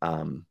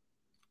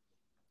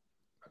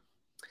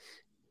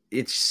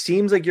 it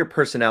seems like your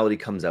personality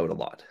comes out a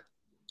lot.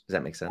 Does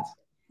that make sense?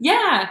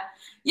 Yeah.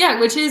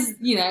 Which is,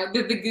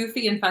 the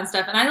goofy and fun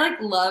stuff. And I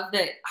like love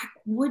that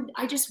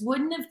I just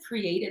wouldn't have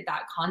created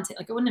that content.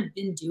 Like I wouldn't have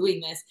been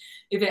doing this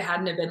if it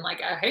hadn't have been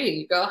like,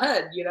 hey, go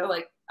ahead,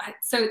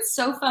 so it's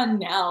so fun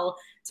now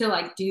to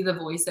like do the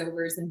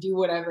voiceovers and do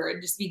whatever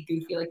and just be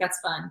goofy. Like that's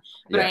fun.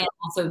 But I am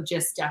also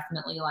just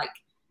definitely like,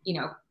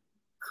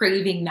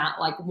 craving that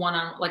like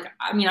one-on, like,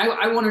 I mean,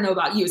 I want to know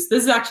about you. So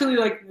this is actually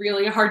like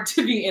really hard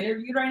to be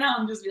interviewed right now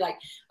and just be like,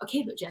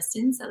 okay, but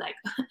Justin, so like,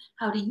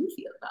 how do you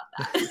feel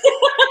about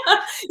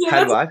that?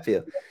 How do I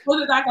feel?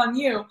 Put it back on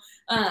you.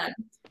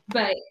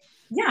 But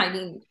yeah, I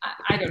mean,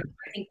 I don't know.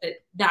 I think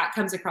that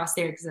comes across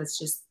there because it's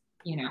just,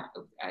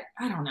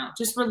 I don't know,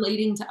 just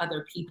relating to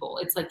other people.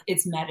 It's like,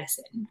 it's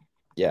medicine.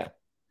 Yeah.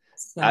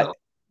 So.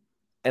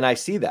 I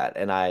see that,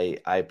 and I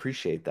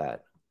appreciate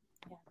that.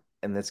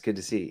 And that's good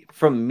to see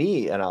from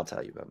me. And I'll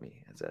tell you about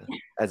me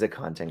as a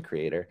content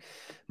creator.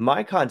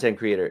 My content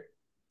creator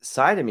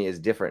side of me is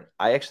different.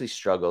 I actually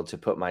struggle to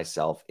put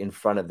myself in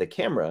front of the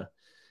camera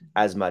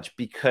as much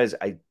because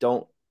I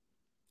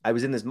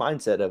was in this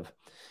mindset of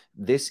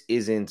this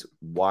isn't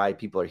why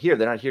people are here.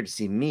 They're not here to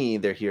see me.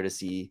 They're here to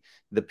see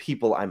the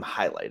people I'm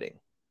highlighting,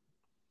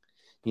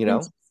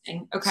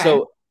 Okay.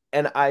 So,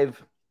 and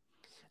I've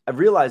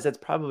realized that's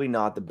probably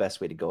not the best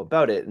way to go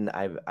about it. And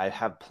I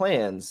have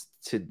plans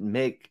to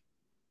make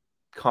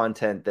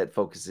content that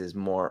focuses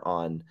more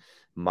on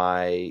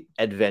my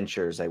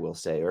adventures, I will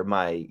say, or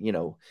my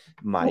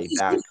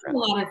background. A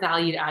lot of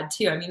value to add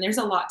too. I mean, there's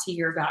a lot to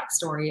your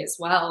backstory as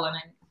well. And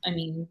I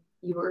mean,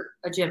 you were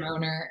a gym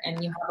owner,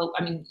 and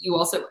you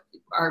also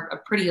are a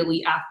pretty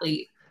elite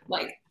athlete.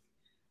 Like,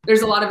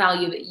 there's a lot of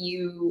value that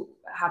you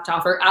have to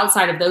offer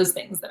outside of those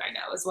things that I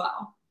know as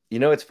well. You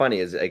know, what's funny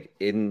is like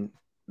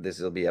this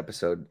will be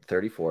episode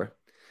 34.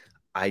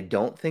 I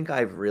don't think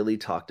I've really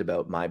talked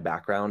about my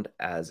background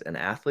as an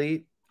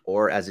athlete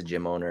or as a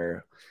gym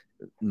owner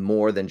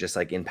more than just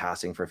like in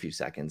passing for a few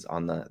seconds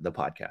on the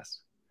podcast.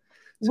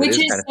 So which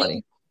is kind of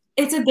funny.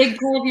 It's a big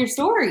part of your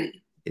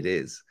story. It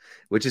is,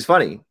 which is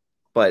funny.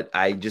 But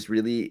I just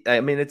really,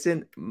 I mean,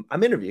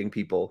 I'm interviewing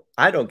people.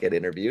 I don't get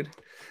interviewed.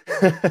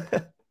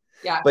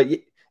 Yeah. But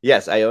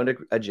yes, I owned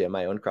a gym.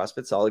 I owned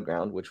CrossFit Solid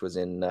Ground, which was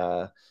in,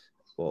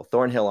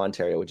 Thornhill,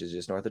 Ontario, which is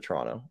just north of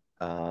Toronto.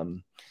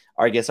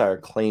 I guess our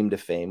claim to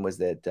fame was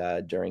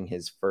that during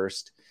his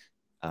first,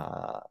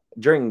 when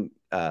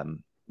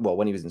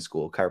he was in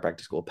school,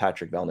 chiropractic school,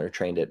 Patrick Vellner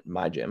trained at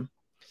my gym.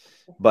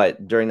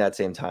 But during that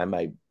same time,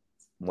 I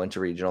went to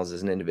regionals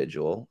as an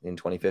individual in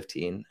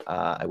 2015.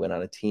 I went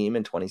on a team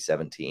in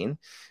 2017,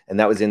 and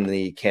that was in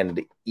the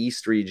Canada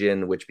East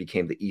region, which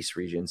became the East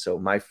region. So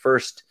my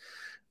first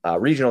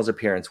regionals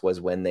appearance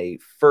was when they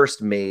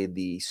first made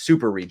the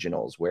super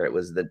regionals, where it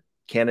was the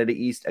Canada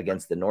East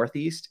against the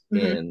Northeast.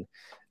 Mm-hmm. And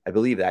I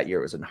believe that year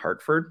it was in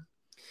Hartford.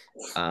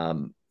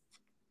 And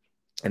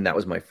that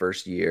was my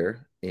first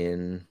year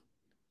in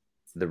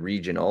the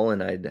regional.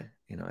 And I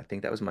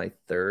think that was my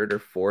third or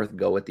fourth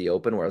go at the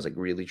open where I was like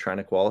really trying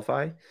to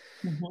qualify.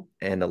 Mm-hmm.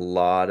 And a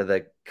lot of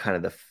the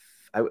kind of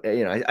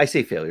I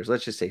say failures,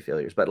 let's just say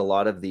failures, but a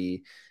lot of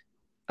the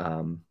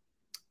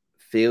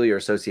failure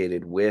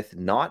associated with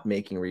not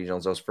making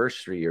regionals those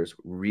first 3 years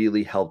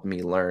really helped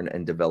me learn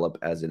and develop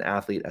as an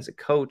athlete, as a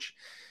coach,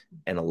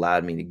 and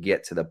allowed me to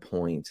get to the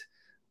point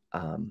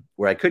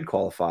where I could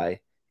qualify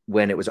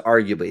when it was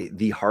arguably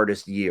the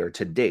hardest year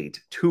to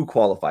date to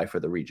qualify for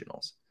the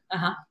regionals.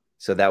 Uh-huh.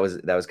 So that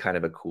was kind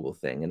of a cool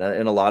thing, and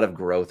a lot of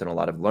growth and a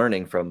lot of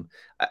learning from,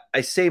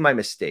 I say my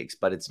mistakes,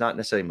 but it's not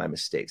necessarily my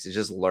mistakes. It's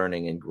just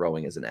learning and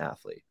growing as an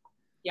athlete.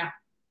 Yeah.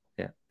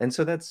 Yeah. And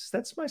so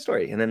that's my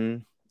story. And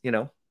then,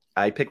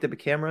 I picked up a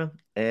camera,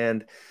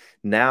 and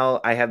now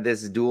I have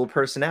this dual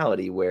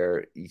personality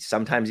where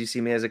sometimes you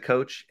see me as a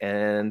coach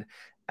and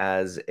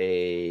as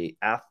a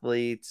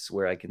athlete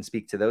where I can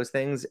speak to those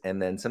things.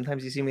 And then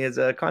sometimes you see me as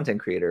a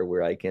content creator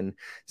where I can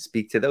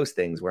speak to those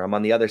things, where I'm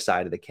on the other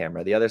side of the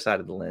camera, the other side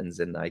of the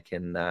lens, and I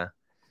can,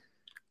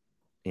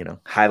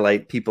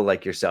 highlight people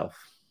like yourself.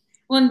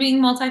 Well, and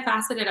being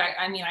multifaceted,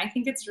 I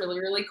think it's really,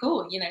 really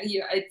cool. You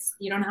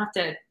don't have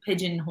to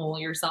pigeonhole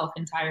yourself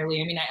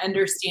entirely. I mean, I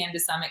understand to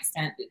some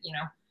extent that,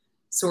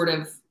 sort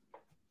of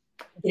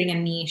getting a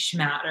niche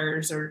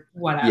matters or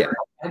whatever.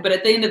 Yeah. But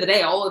at the end of the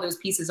day, all of those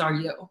pieces are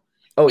you.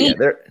 Oh, yeah.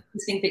 I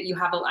think that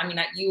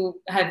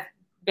you have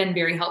been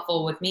very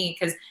helpful with me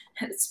because,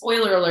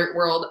 spoiler alert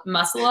world,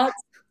 muscle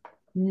ups,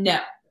 no.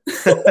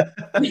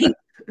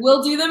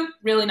 We'll do them,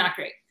 really not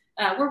great.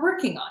 We're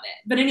working on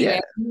it. But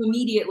anyway, you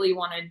immediately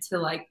wanted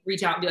to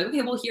reach out and be like,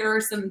 okay, well, here are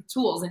some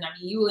tools. And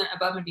you went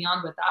above and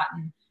beyond with that.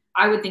 And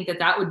I would think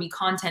that would be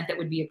content that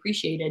would be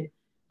appreciated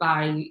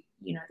by,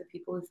 the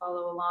people who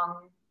follow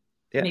along.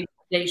 Yeah. Maybe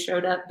they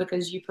showed up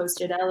because you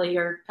posted Ellie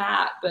or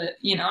Pat, but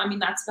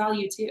that's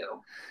value too.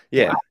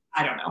 Yeah. So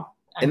I don't know.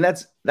 And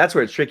that's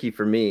where it's tricky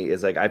for me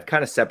is I've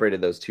kind of separated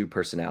those two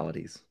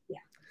personalities. Yeah.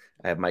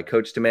 I have my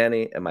Coach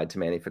Tamani and my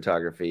Tamani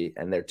Photography,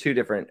 and they're two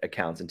different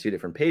accounts and two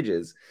different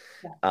pages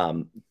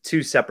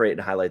to separate and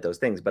highlight those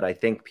things. But I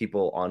think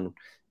people on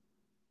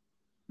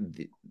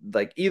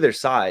either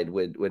side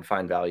would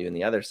find value in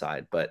the other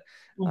side. But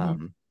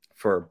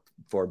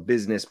for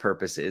business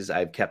purposes,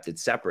 I've kept it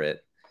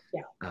separate.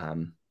 Yeah.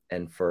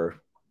 And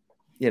for,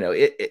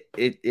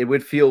 it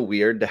would feel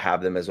weird to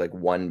have them as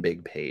one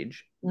big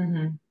page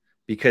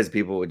because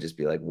people would just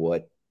be like,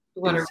 what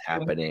is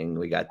happening?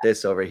 We got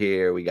this over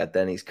here.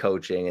 Then he's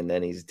coaching, and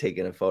then he's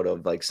taking a photo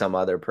of some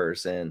other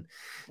person.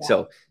 Yeah.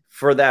 So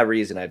for that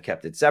reason, I've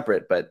kept it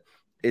separate, but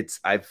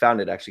I've found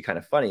it actually kind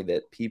of funny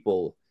that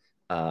people,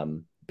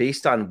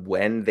 based on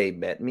when they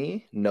met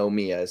me, know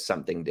me as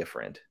something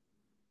different.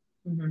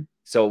 Mm-hmm.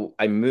 So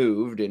I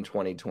moved in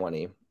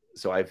 2020.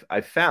 So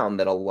I've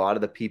found that a lot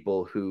of the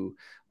people who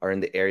are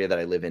in the area that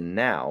I live in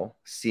now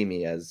see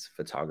me as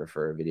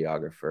photographer,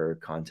 videographer,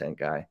 content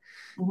guy.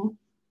 Mm-hmm.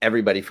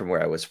 Everybody from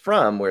where I was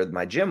from, where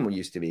my gym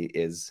used to be,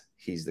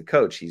 he's the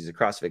coach. He's a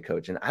CrossFit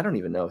coach. And I don't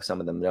even know if some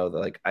of them know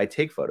that I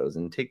take photos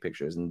and take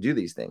pictures and do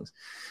these things.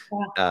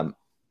 Yeah.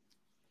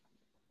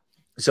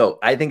 So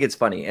I think it's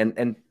funny.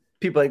 And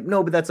people are like,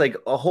 no, but that's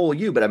a whole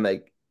you. But I'm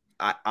like,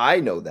 I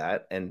know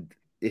that. And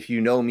if you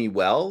know me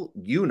well,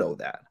 you know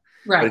that.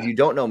 Right. But if you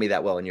don't know me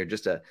that well and you're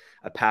just a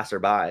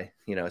passerby,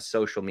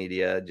 social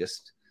media,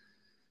 just,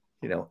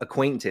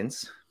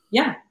 acquaintance.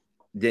 Yeah.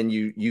 Then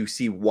you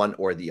see one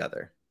or the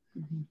other.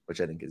 Mm-hmm. Which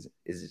I think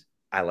is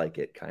I like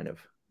it kind of.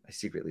 I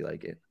secretly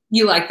like it.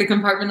 You like the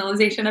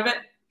compartmentalization of it?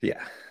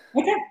 Yeah.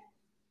 Okay.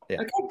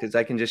 Yeah. Because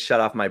I can just shut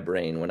off my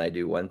brain when I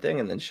do one thing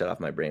and then shut off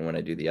my brain when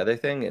I do the other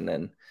thing. And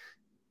then,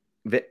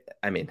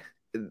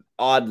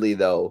 oddly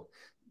though,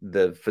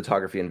 the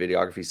photography and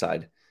videography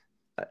side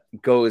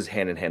goes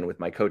hand in hand with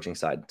my coaching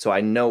side. So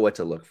I know what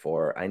to look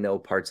for. I know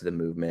parts of the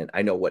movement.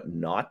 I know what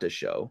not to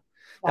show.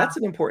 Wow. That's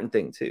an important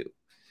thing too.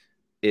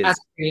 as is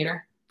a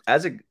creator.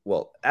 as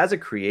a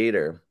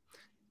creator,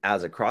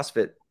 as a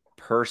CrossFit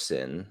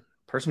person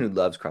who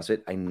loves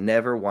CrossFit, I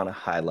never want to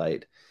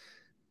highlight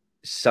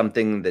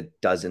something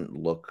that doesn't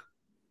look,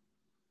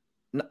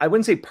 I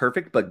wouldn't say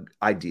perfect, but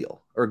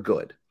ideal or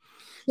good.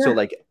 Sure. So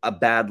like a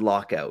bad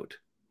lockout,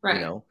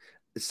 right.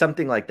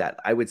 Something like that.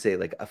 I would say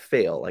like a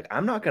fail. Like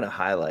I'm not going to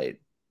highlight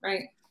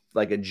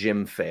like a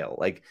gym fail.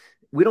 Like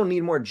we don't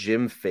need more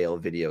gym fail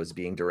videos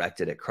being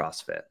directed at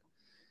CrossFit.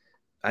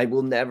 I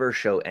will never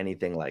show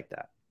anything like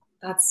that.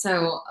 That's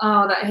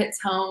that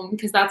hits home,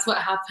 because that's what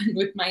happened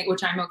with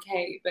which I'm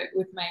okay, but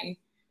with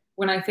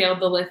when I failed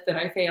the lift that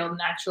I failed,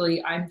 and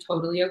actually I'm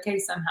totally okay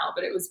somehow,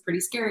 but it was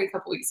pretty scary a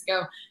couple weeks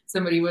ago.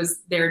 Somebody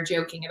was there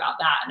joking about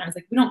that, and I was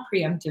like, we don't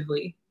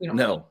preemptively do that.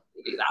 No.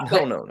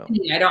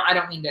 I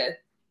don't mean to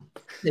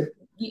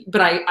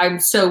but I'm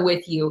so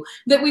with you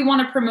that we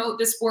want to promote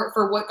the sport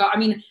for what God, I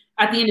mean,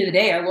 at the end of the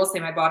day, I will say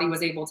my body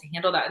was able to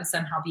handle that and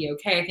somehow be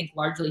okay. I think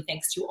largely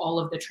thanks to all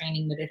of the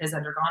training that it has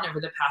undergone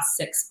over the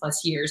past 6+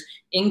 years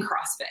in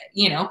CrossFit.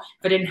 If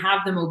I didn't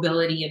have the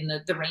mobility and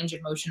the range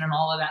of motion and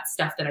all of that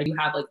stuff that I do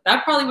have, like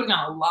that probably would have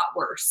gone a lot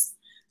worse.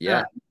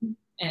 Yeah.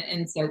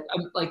 And so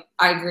like,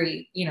 I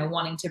agree,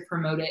 wanting to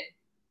promote it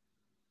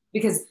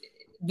because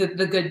the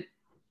good,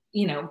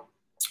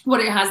 what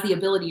it has the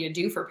ability to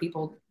do for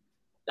people.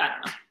 I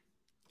don't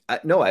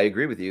know. No, I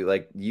agree with you.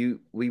 Like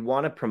we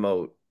want to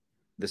promote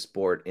the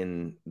sport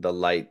in the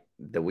light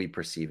that we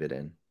perceive it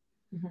in.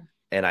 Mm-hmm.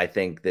 And I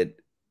think that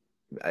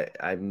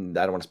I don't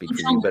want to speak for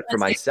you, but for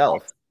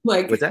myself,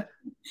 like what's that?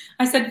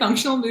 I said,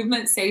 functional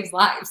movement saves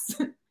lives.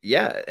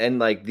 Yeah. And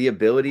like the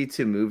ability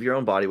to move your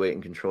own body weight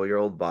and control your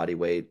own body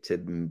weight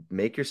to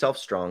make yourself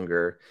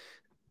stronger,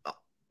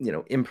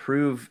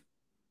 improve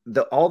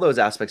all those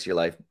aspects of your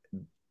life,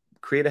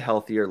 create a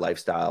healthier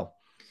lifestyle.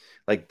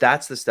 Like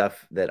that's the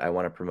stuff that I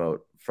want to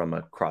promote from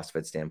a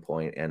CrossFit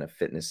standpoint and a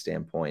fitness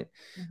standpoint.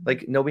 Mm-hmm.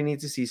 Like nobody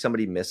needs to see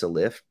somebody miss a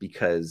lift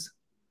because,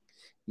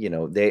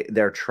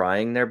 they're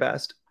trying their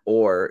best,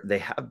 or they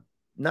have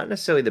not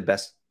necessarily the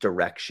best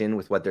direction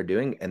with what they're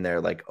doing, and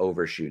they're like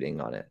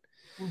overshooting on it.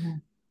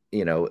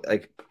 Mm-hmm.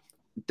 Like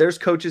there's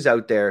coaches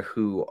out there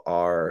who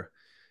are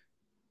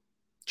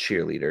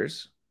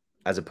cheerleaders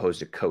as opposed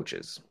to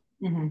coaches.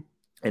 Mm-hmm.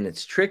 And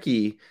it's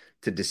tricky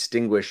to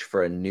distinguish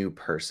for a new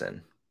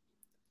person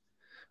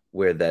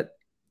where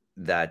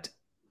that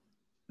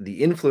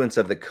the influence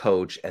of the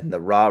coach and the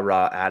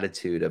rah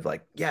attitude of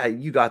like, yeah,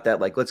 you got that.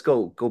 Like, let's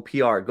go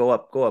PR, go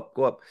up.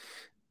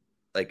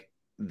 Like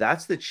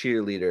that's the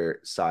cheerleader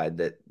side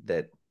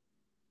that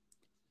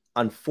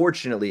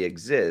unfortunately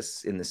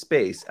exists in the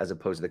space, as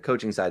opposed to the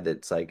coaching side.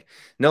 That's like,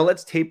 no,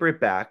 let's taper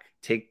it back,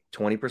 take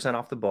 20%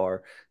 off the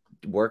bar,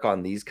 work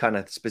on these kind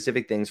of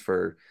specific things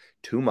for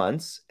 2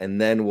 months,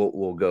 and then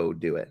we'll go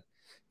do it.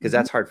 Because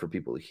that's hard for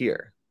people to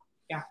hear.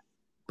 Yeah.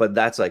 But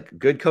that's like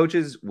good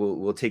coaches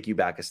will take you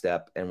back a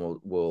step and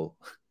we'll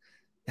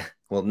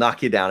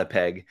knock you down a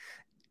peg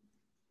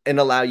and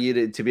allow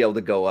you to be able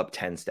to go up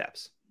 10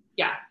 steps.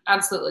 Yeah,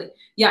 absolutely.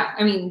 Yeah.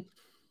 I mean,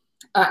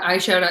 I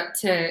showed up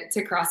to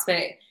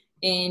CrossFit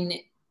in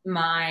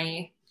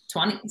my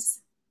 20s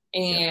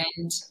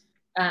and,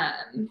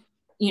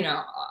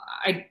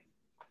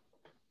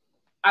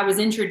 I was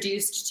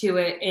introduced to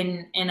it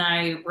and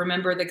I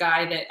remember the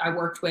guy that I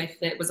worked with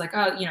that was like,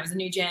 oh, it was a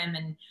new gym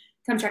and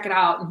come check it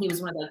out. And he was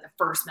one of the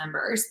first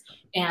members.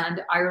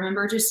 And I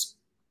remember just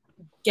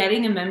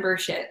getting a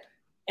membership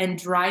and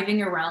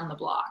driving around the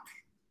block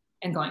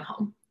and going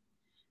home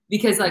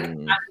because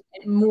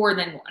more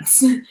than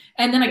once.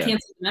 And then I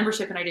canceled the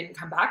membership and I didn't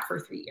come back for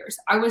 3 years.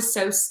 I was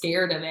so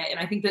scared of it. And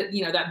I think that,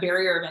 that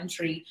barrier of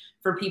entry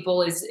for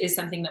people is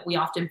something that we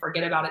often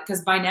forget about it.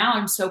 Cause by now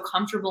I'm so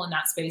comfortable in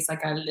that space.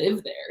 Like I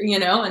live there,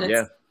 and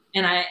it's,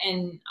 and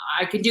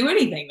I could do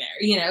anything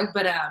there,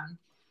 but,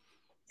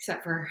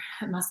 except for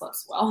muscle up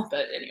swell,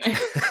 but anyway,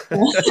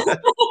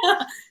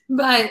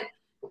 but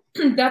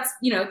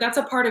that's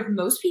a part of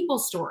most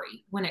people's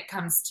story when it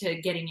comes to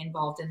getting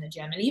involved in the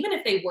gym. And even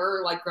if they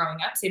were like growing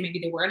up, say maybe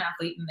they were an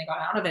athlete and they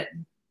got out of it,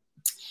 and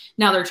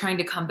now they're trying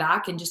to come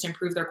back and just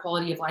improve their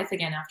quality of life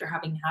again after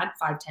having had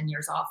 5-10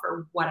 years off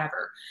or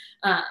whatever.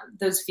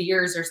 Those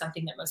fears are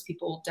something that most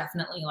people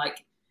definitely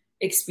like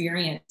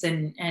experience,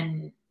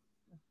 and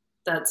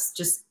that's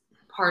just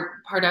part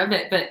of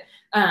it. But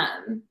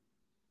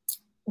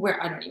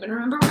where I don't even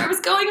remember where I was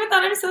going with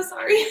that. I'm so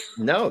sorry.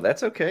 No,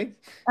 that's okay.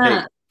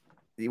 Hey,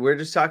 we're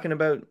just talking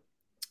about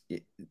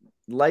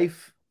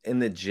life in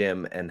the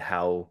gym and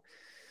how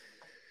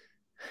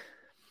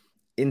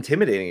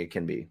intimidating it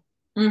can be.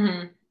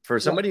 Mm-hmm. For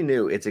somebody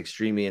new, it's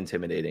extremely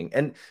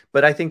intimidating.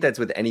 But I think that's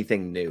with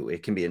anything new,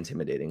 it can be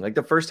intimidating. Like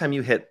the first time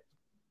you hit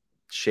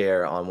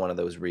share on one of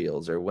those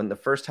reels, or when the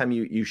first time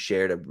you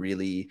shared a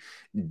really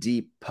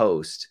deep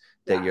post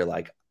that you're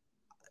like,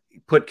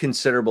 put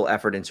considerable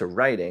effort into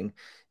writing,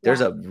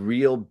 there's a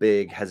real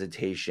big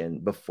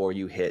hesitation before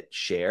you hit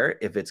share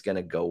if it's going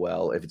to go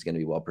well, if it's going to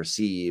be well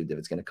perceived, if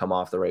it's going to come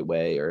off the right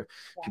way, or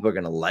people are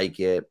going to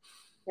like it.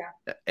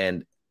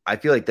 And I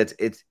feel like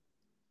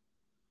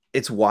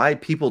it's why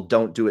people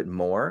don't do it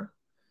more,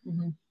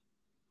 Mm-hmm.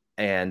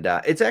 And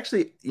it's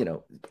actually, you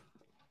know,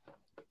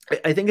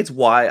 I think it's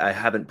why I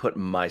haven't put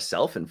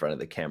myself in front of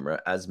the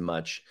camera as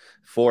much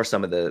for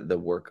some of the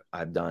work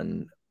I've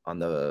done on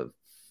the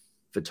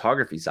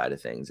photography side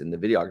of things and the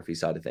videography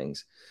side of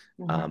things.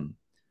 Mm-hmm.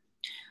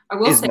 I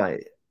will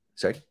say,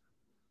 sorry.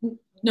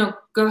 No,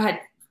 go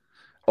ahead.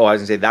 Oh, I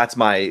was gonna say that's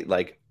my,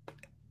 like,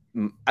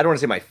 I don't want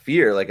to say my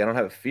fear. Like, I don't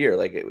have a fear.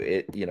 Like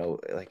it you know,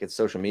 like, it's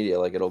social media.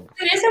 Like, it is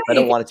okay. If I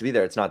don't want it to be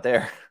there, it's not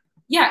there.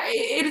 Yeah,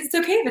 it's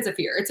okay if it's a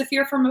fear. It's a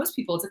fear for most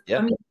people.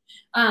 I mean,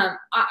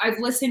 I've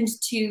listened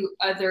to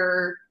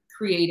other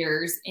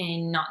creators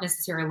in not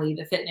necessarily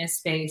the fitness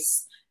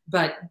space,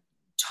 but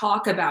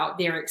talk about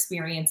their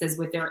experiences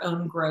with their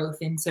own growth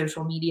in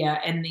social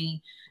media and the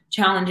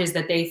challenges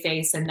that they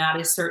face. And that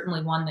is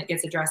certainly one that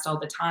gets addressed all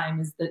the time,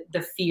 is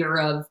the fear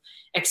of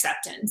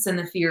acceptance and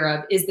the fear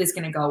of, is this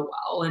going to go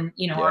well? And,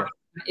 you know,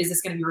 is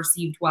this going to be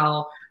received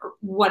well, or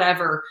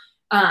whatever?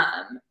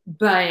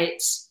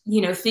 But,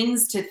 you know,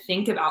 things to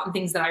think about and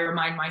things that I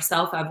remind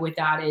myself of with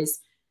that is,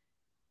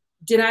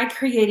 did I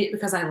create it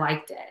because I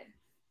liked it?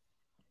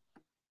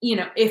 You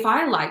know, if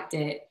I liked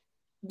it,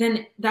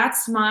 then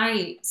that's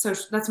my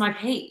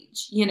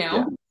page, you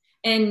know?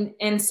 Yeah.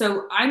 And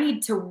so I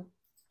need to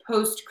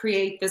post,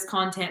 create this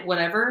content,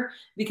 whatever,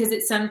 because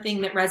it's something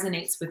that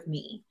resonates with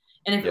me.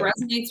 And if it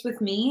resonates with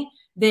me,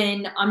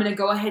 then I'm going to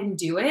go ahead and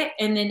do it.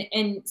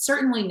 And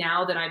certainly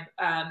now that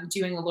I'm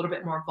doing a little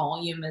bit more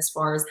volume as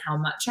far as how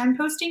much I'm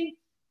posting,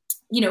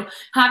 you know,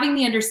 having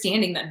the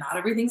understanding that not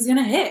everything's going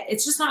to hit.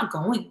 It's just not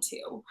going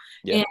to.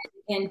 Yeah.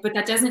 But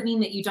that doesn't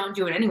mean that you don't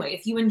do it anyway.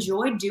 If you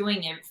enjoyed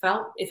doing it,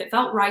 if it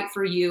felt right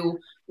for you,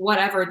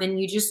 whatever, then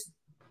you just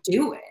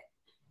do it.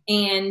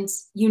 And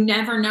you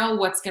never know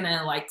what's going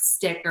to, like,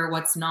 stick or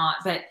what's not.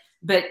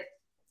 But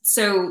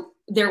so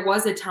there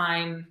was a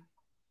time,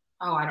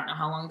 I don't know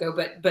how long ago,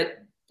 but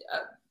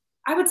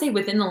I would say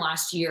within the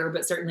last year,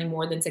 but certainly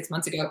more than 6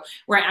 months ago,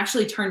 where I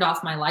actually turned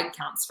off my like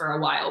counts for a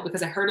while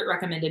because I heard it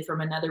recommended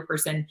from another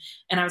person.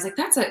 And I was like,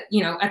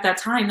 at that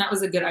time, that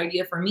was a good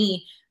idea for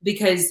me,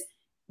 because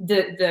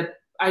the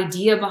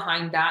idea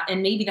behind that,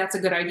 and maybe that's a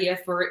good idea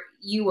for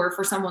you or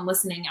for someone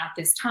listening at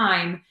this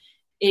time,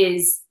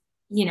 is,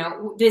 you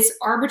know, this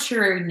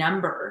arbitrary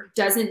number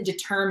doesn't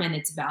determine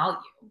its value.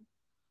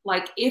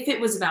 Like, if it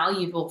was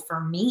valuable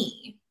for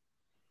me,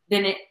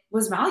 then it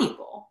was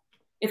valuable.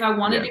 If I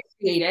wanted to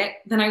create it,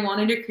 then I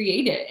wanted to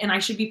create it, and I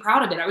should be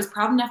proud of it. I was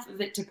proud enough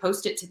of it to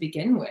post it to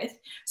begin with.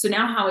 So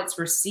now how it's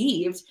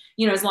received,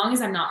 you know, as long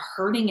as I'm not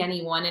hurting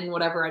anyone in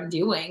whatever I'm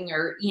doing,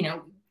 or, you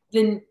know,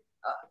 then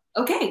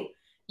okay,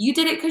 you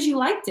did it because you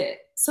liked it.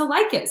 So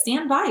like it,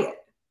 stand by it.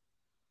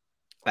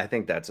 I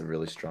think that's a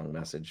really strong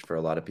message for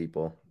a lot of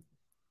people.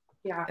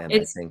 Yeah. And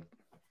it's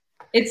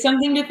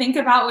something to think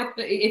about with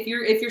if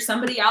you're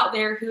somebody out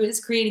there who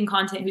is creating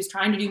content, who's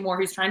trying to do more,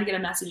 who's trying to get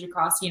a message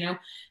across, you know,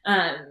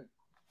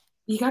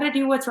 you got to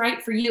do what's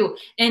right for you.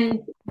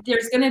 And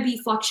there's going to be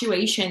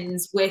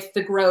fluctuations with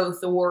the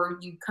growth, or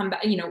you come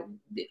back, you know,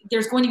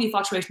 there's going to be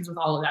fluctuations with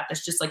all of that.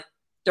 That's just like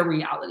the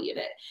reality of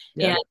it.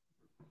 Yeah. And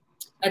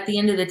at the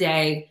end of the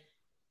day,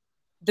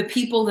 the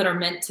people that are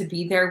meant to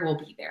be there will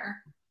be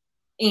there.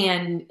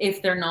 And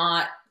if they're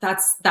not,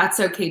 that's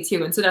okay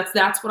too. And so that's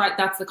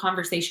the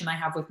conversation I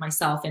have with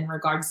myself in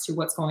regards to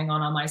what's going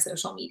on my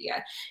social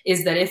media,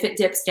 is that if it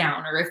dips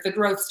down, or if the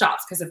growth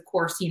stops, because of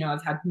course, you know,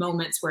 I've had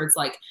moments where it's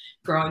like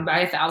growing by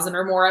 1,000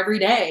 or more every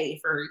day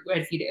for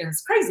a few days.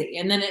 It's crazy.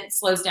 And then it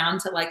slows down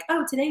to like,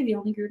 oh, today we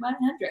only grew by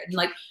 100. And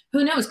like,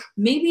 who knows,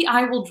 maybe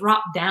I will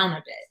drop down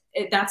a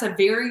bit. That's a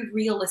very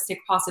realistic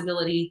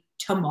possibility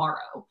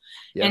tomorrow.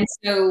 Yeah. And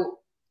so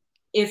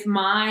if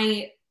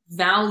my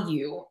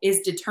value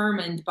is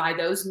determined by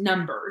those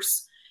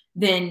numbers,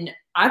 then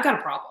I've got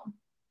a problem.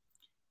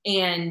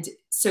 And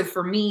so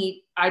for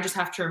me, I just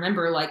have to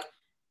remember, like,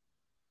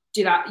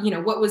 did I, you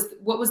know, what was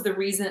the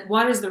reason,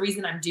 what is the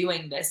reason I'm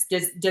doing this?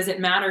 Does it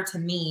matter to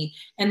me?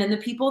 And then the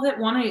people that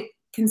want to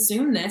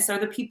consume this are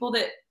the people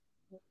that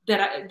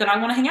I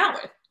want to hang out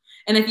with.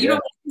 And if you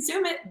don't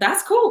consume it,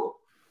 that's cool.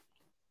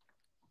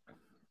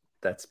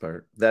 That's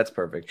perfect. That's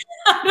perfect.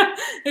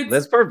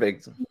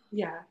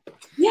 Yeah.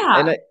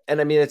 Yeah.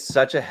 And I mean, it's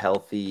such a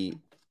healthy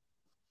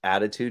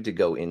attitude to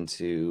go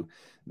into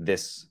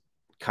this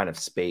kind of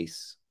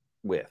space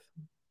with.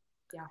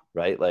 Yeah.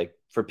 Right? Like,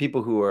 for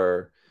people who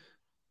are,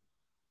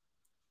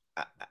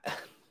 I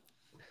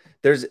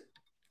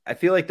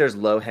feel like there's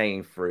low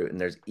hanging fruit, and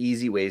there's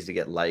easy ways to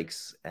get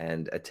likes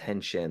and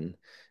attention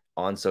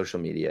on social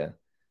media.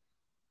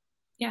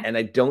 Yeah. And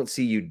I don't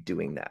see you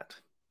doing that.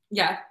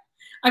 Yeah.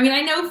 I mean,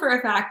 I know for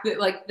a fact that,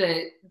 like,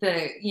 the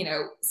you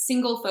know,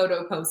 single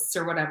photo posts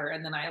or whatever,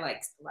 and then I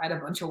like write a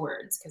bunch of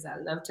words because I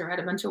love to write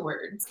a bunch of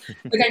words.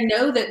 Like, I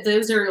know that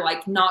those are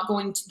like not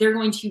going to, they're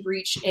going to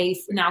reach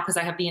now, because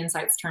I have the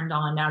insights turned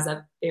on as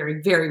of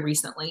very, very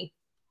recently.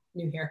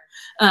 New here.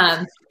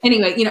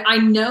 Anyway, you know, I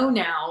know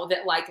now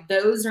that, like,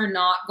 those are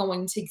not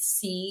going to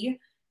see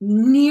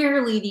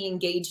nearly the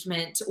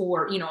engagement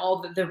or,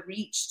 all the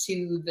reach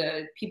to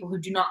the people who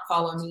do not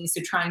follow me.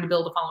 So trying to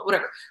build a follow,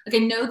 whatever. Like, I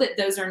know that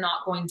those are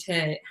not going to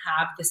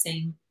have the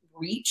same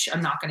reach.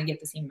 I'm not going to get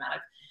the same amount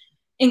of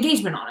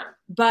engagement on them,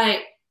 but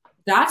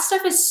that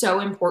stuff is so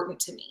important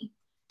to me.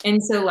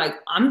 And so like,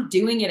 I'm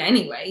doing it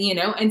anyway,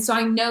 And so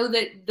I know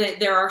that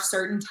there are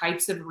certain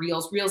types of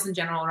reels in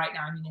general right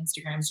now. I mean,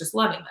 Instagram is just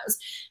loving those,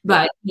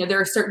 but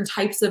there are certain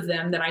types of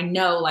them that I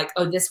know like,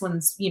 oh, this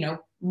one's,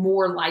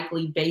 more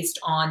likely based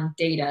on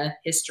data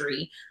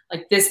history.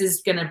 Like this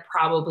is going to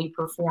probably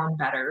perform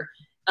better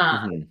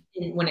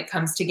when it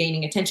comes to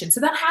gaining attention.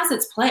 So that has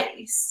its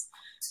place,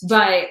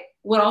 but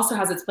what also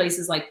has its place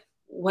is like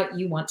what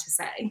you want to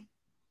say.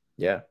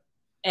 Yeah.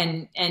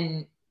 And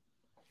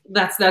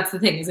that's the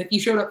thing is if you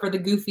showed up for the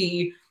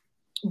goofy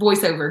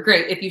voiceover,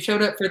 great. If you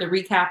showed up for the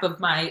recap of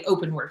my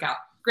open workout,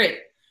 great.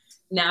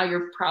 Now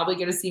you're probably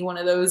going to see one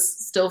of those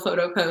still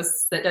photo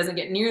posts that doesn't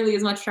get nearly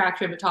as much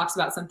traction, but talks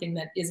about something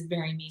that is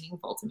very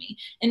meaningful to me.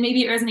 And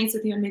maybe it resonates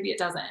with you and maybe it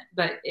doesn't,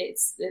 but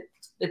it's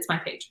my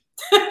page.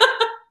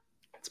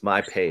 It's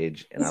my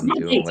page and I'm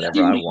doing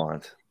whatever I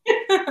want.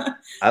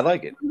 I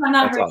like it.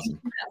 That's awesome.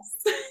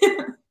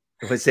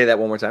 Let's say that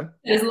one more time.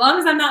 As long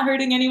as I'm not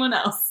hurting anyone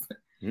else.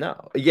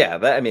 No. Yeah.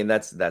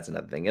 That's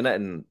another thing.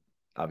 And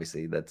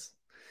obviously that's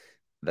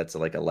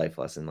like a life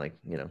lesson. Like,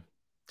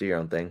 do your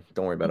own thing.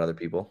 Don't worry about other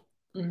people.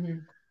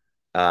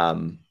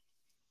 Mm-hmm.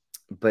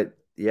 But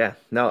yeah,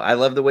 no, I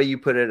love the way you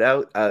put it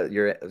out. I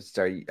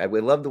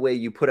love the way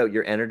you put out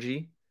your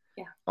energy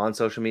on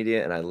social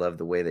media. And I love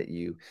the way that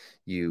you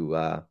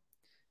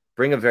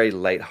bring a very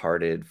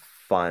lighthearted,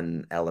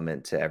 fun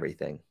element to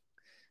everything.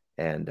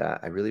 And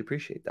I really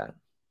appreciate that.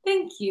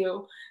 Thank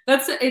you.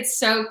 It's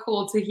so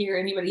cool to hear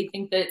anybody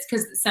think that it's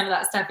because some of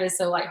that stuff is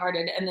so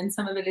lighthearted and then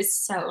some of it is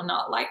so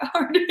not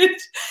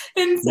lighthearted.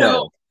 And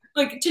so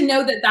like to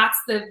know that that's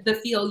the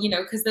feel,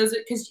 because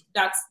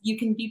that's, you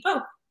can be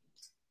both.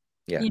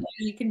 Yeah.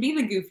 You can be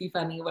the goofy,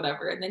 funny,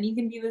 whatever. And then you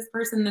can be this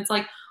person that's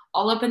like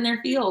all up in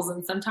their feels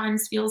and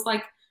sometimes feels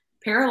like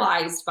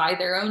paralyzed by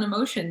their own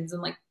emotions.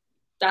 And like,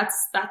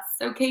 that's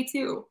okay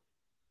too.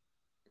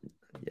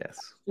 Yes,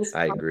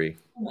 I agree.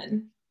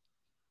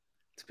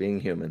 It's being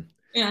human.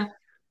 Yeah.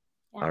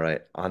 All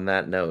right. On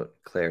that note,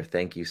 Claire,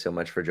 thank you so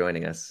much for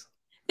joining us.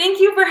 Thank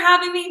you for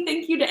having me.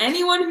 Thank you to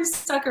anyone who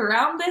stuck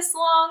around this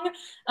long.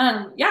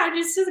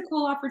 This is a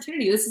cool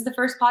opportunity. This is the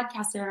first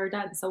podcast I've ever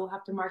done, so we'll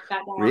have to mark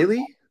that down.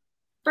 Really?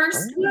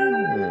 First.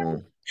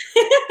 Oh.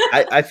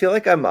 I feel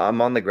like I'm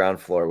on the ground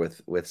floor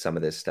with some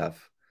of this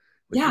stuff.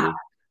 Yeah.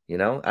 You.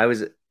 I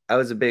was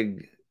a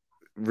big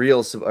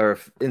Reels or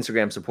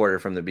Instagram supporter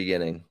from the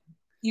beginning.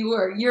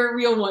 You're a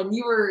real one.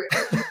 You were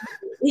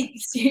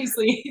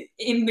seriously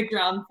in the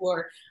ground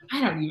floor.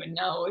 I don't even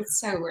know. It's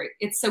so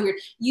weird.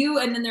 You,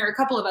 and then there are a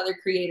couple of other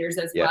creators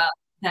as well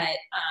that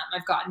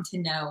I've gotten to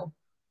know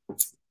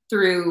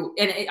through,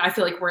 and I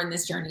feel like we're in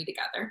this journey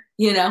together,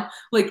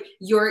 like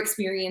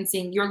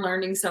you're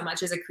learning so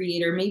much as a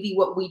creator. Maybe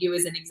what we do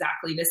isn't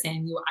exactly the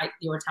same.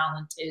 Your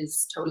talent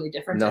is totally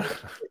different. No.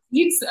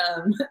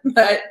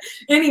 But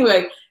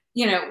anyway,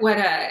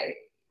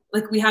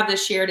 like we have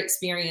this shared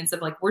experience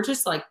of like, we're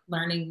just like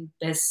learning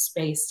this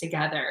space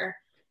together.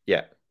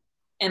 Yeah.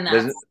 And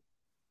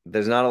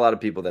there's not a lot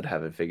of people that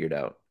have it figured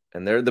out.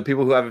 And they're the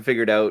people who have it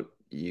figured out,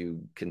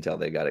 you can tell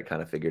they got it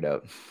kind of figured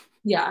out.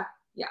 Yeah.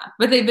 Yeah.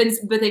 But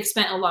they've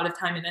spent a lot of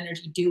time and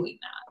energy doing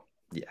that.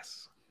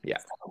 Yes. Yeah.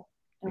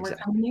 And we're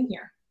coming in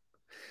here.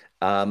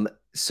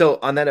 So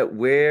on that note,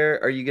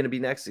 where are you going to be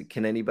next?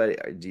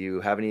 Do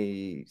you have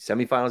any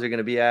semifinals you're going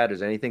to be at? Is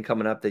there anything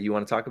coming up that you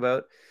want to talk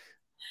about?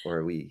 Or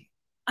are we?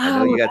 I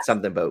know you got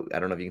something, but I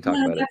don't know if you can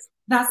talk about it.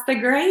 That's the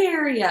gray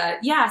area.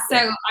 Yeah.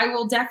 So I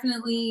will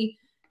definitely,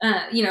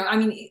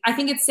 I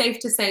think it's safe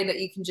to say that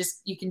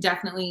you can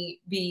definitely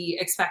be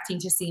expecting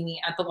to see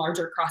me at the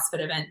larger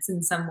CrossFit events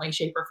in some way,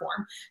 shape, or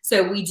form.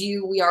 So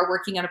we are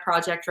working on a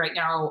project right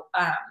now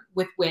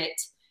with WIT,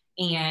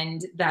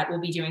 and that will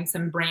be doing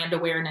some brand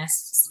awareness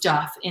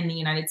stuff in the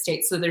United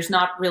States. So there's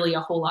not really a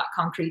whole lot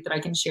concrete that I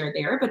can share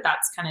there, but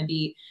that's kind of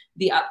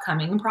the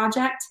upcoming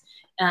project.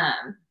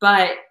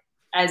 But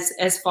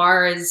as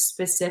far as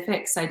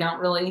specifics, I don't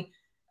really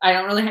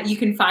you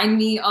can find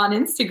me on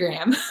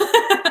Instagram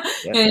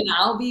and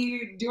I'll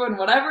be doing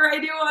whatever I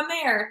do on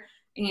there.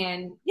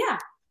 And yeah,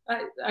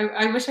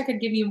 I wish I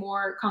could give you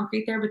more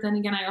concrete there, but then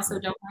again, I also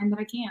don't mind that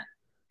I can't.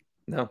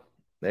 No,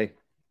 hey,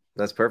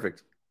 that's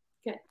perfect.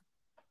 Okay.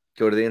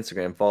 Go to the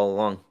Instagram, follow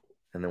along,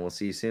 and then we'll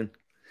see you soon.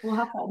 We'll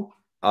have fun.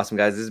 Awesome,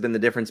 guys. This has been The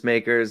Difference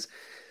Makers.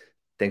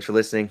 Thanks for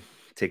listening.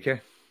 Take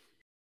care.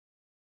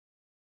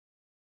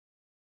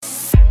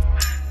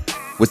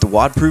 With the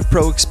WODproof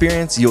Pro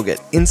experience, you'll get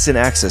instant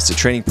access to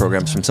training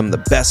programs from some of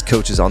the best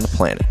coaches on the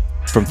planet.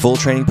 From full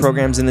training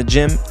programs in the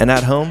gym and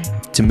at home,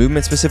 to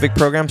movement-specific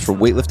programs for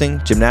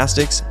weightlifting,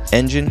 gymnastics,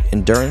 engine,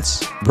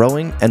 endurance,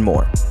 rowing, and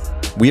more.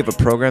 We have a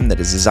program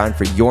that is designed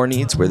for your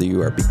needs, whether you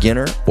are a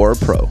beginner or a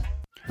pro.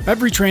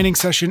 Every training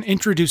session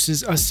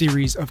introduces a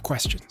series of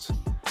questions.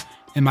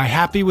 Am I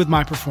happy with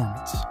my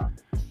performance?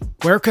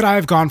 Where could I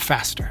have gone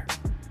faster?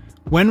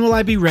 when will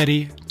I be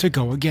ready to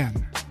go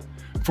again?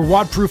 For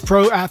WODproof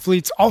Pro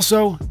athletes,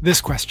 also this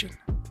question: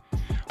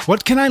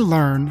 what can I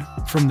learn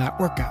from that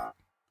workout?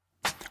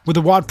 With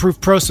a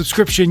WODproof Pro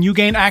subscription, you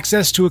gain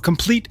access to a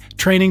complete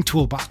training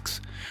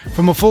toolbox.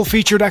 From a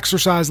full-featured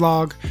exercise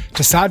log,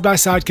 to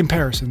side-by-side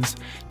comparisons,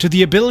 to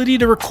the ability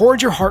to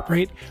record your heart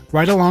rate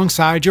right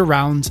alongside your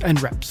rounds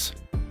and reps.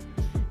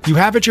 You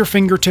have at your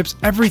fingertips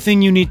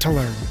everything you need to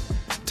learn,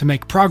 to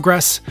make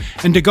progress,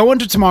 and to go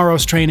into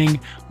tomorrow's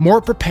training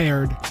more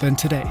prepared than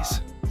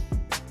today's.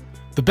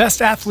 The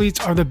best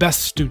athletes are the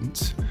best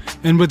students,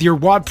 and with your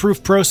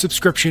WODproof Pro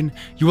subscription,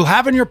 you will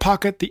have in your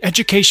pocket the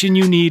education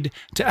you need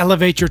to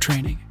elevate your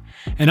training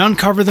and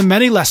uncover the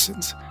many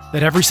lessons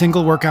that every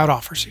single workout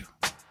offers you.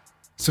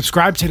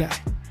 Subscribe today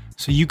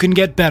so you can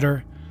get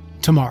better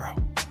tomorrow.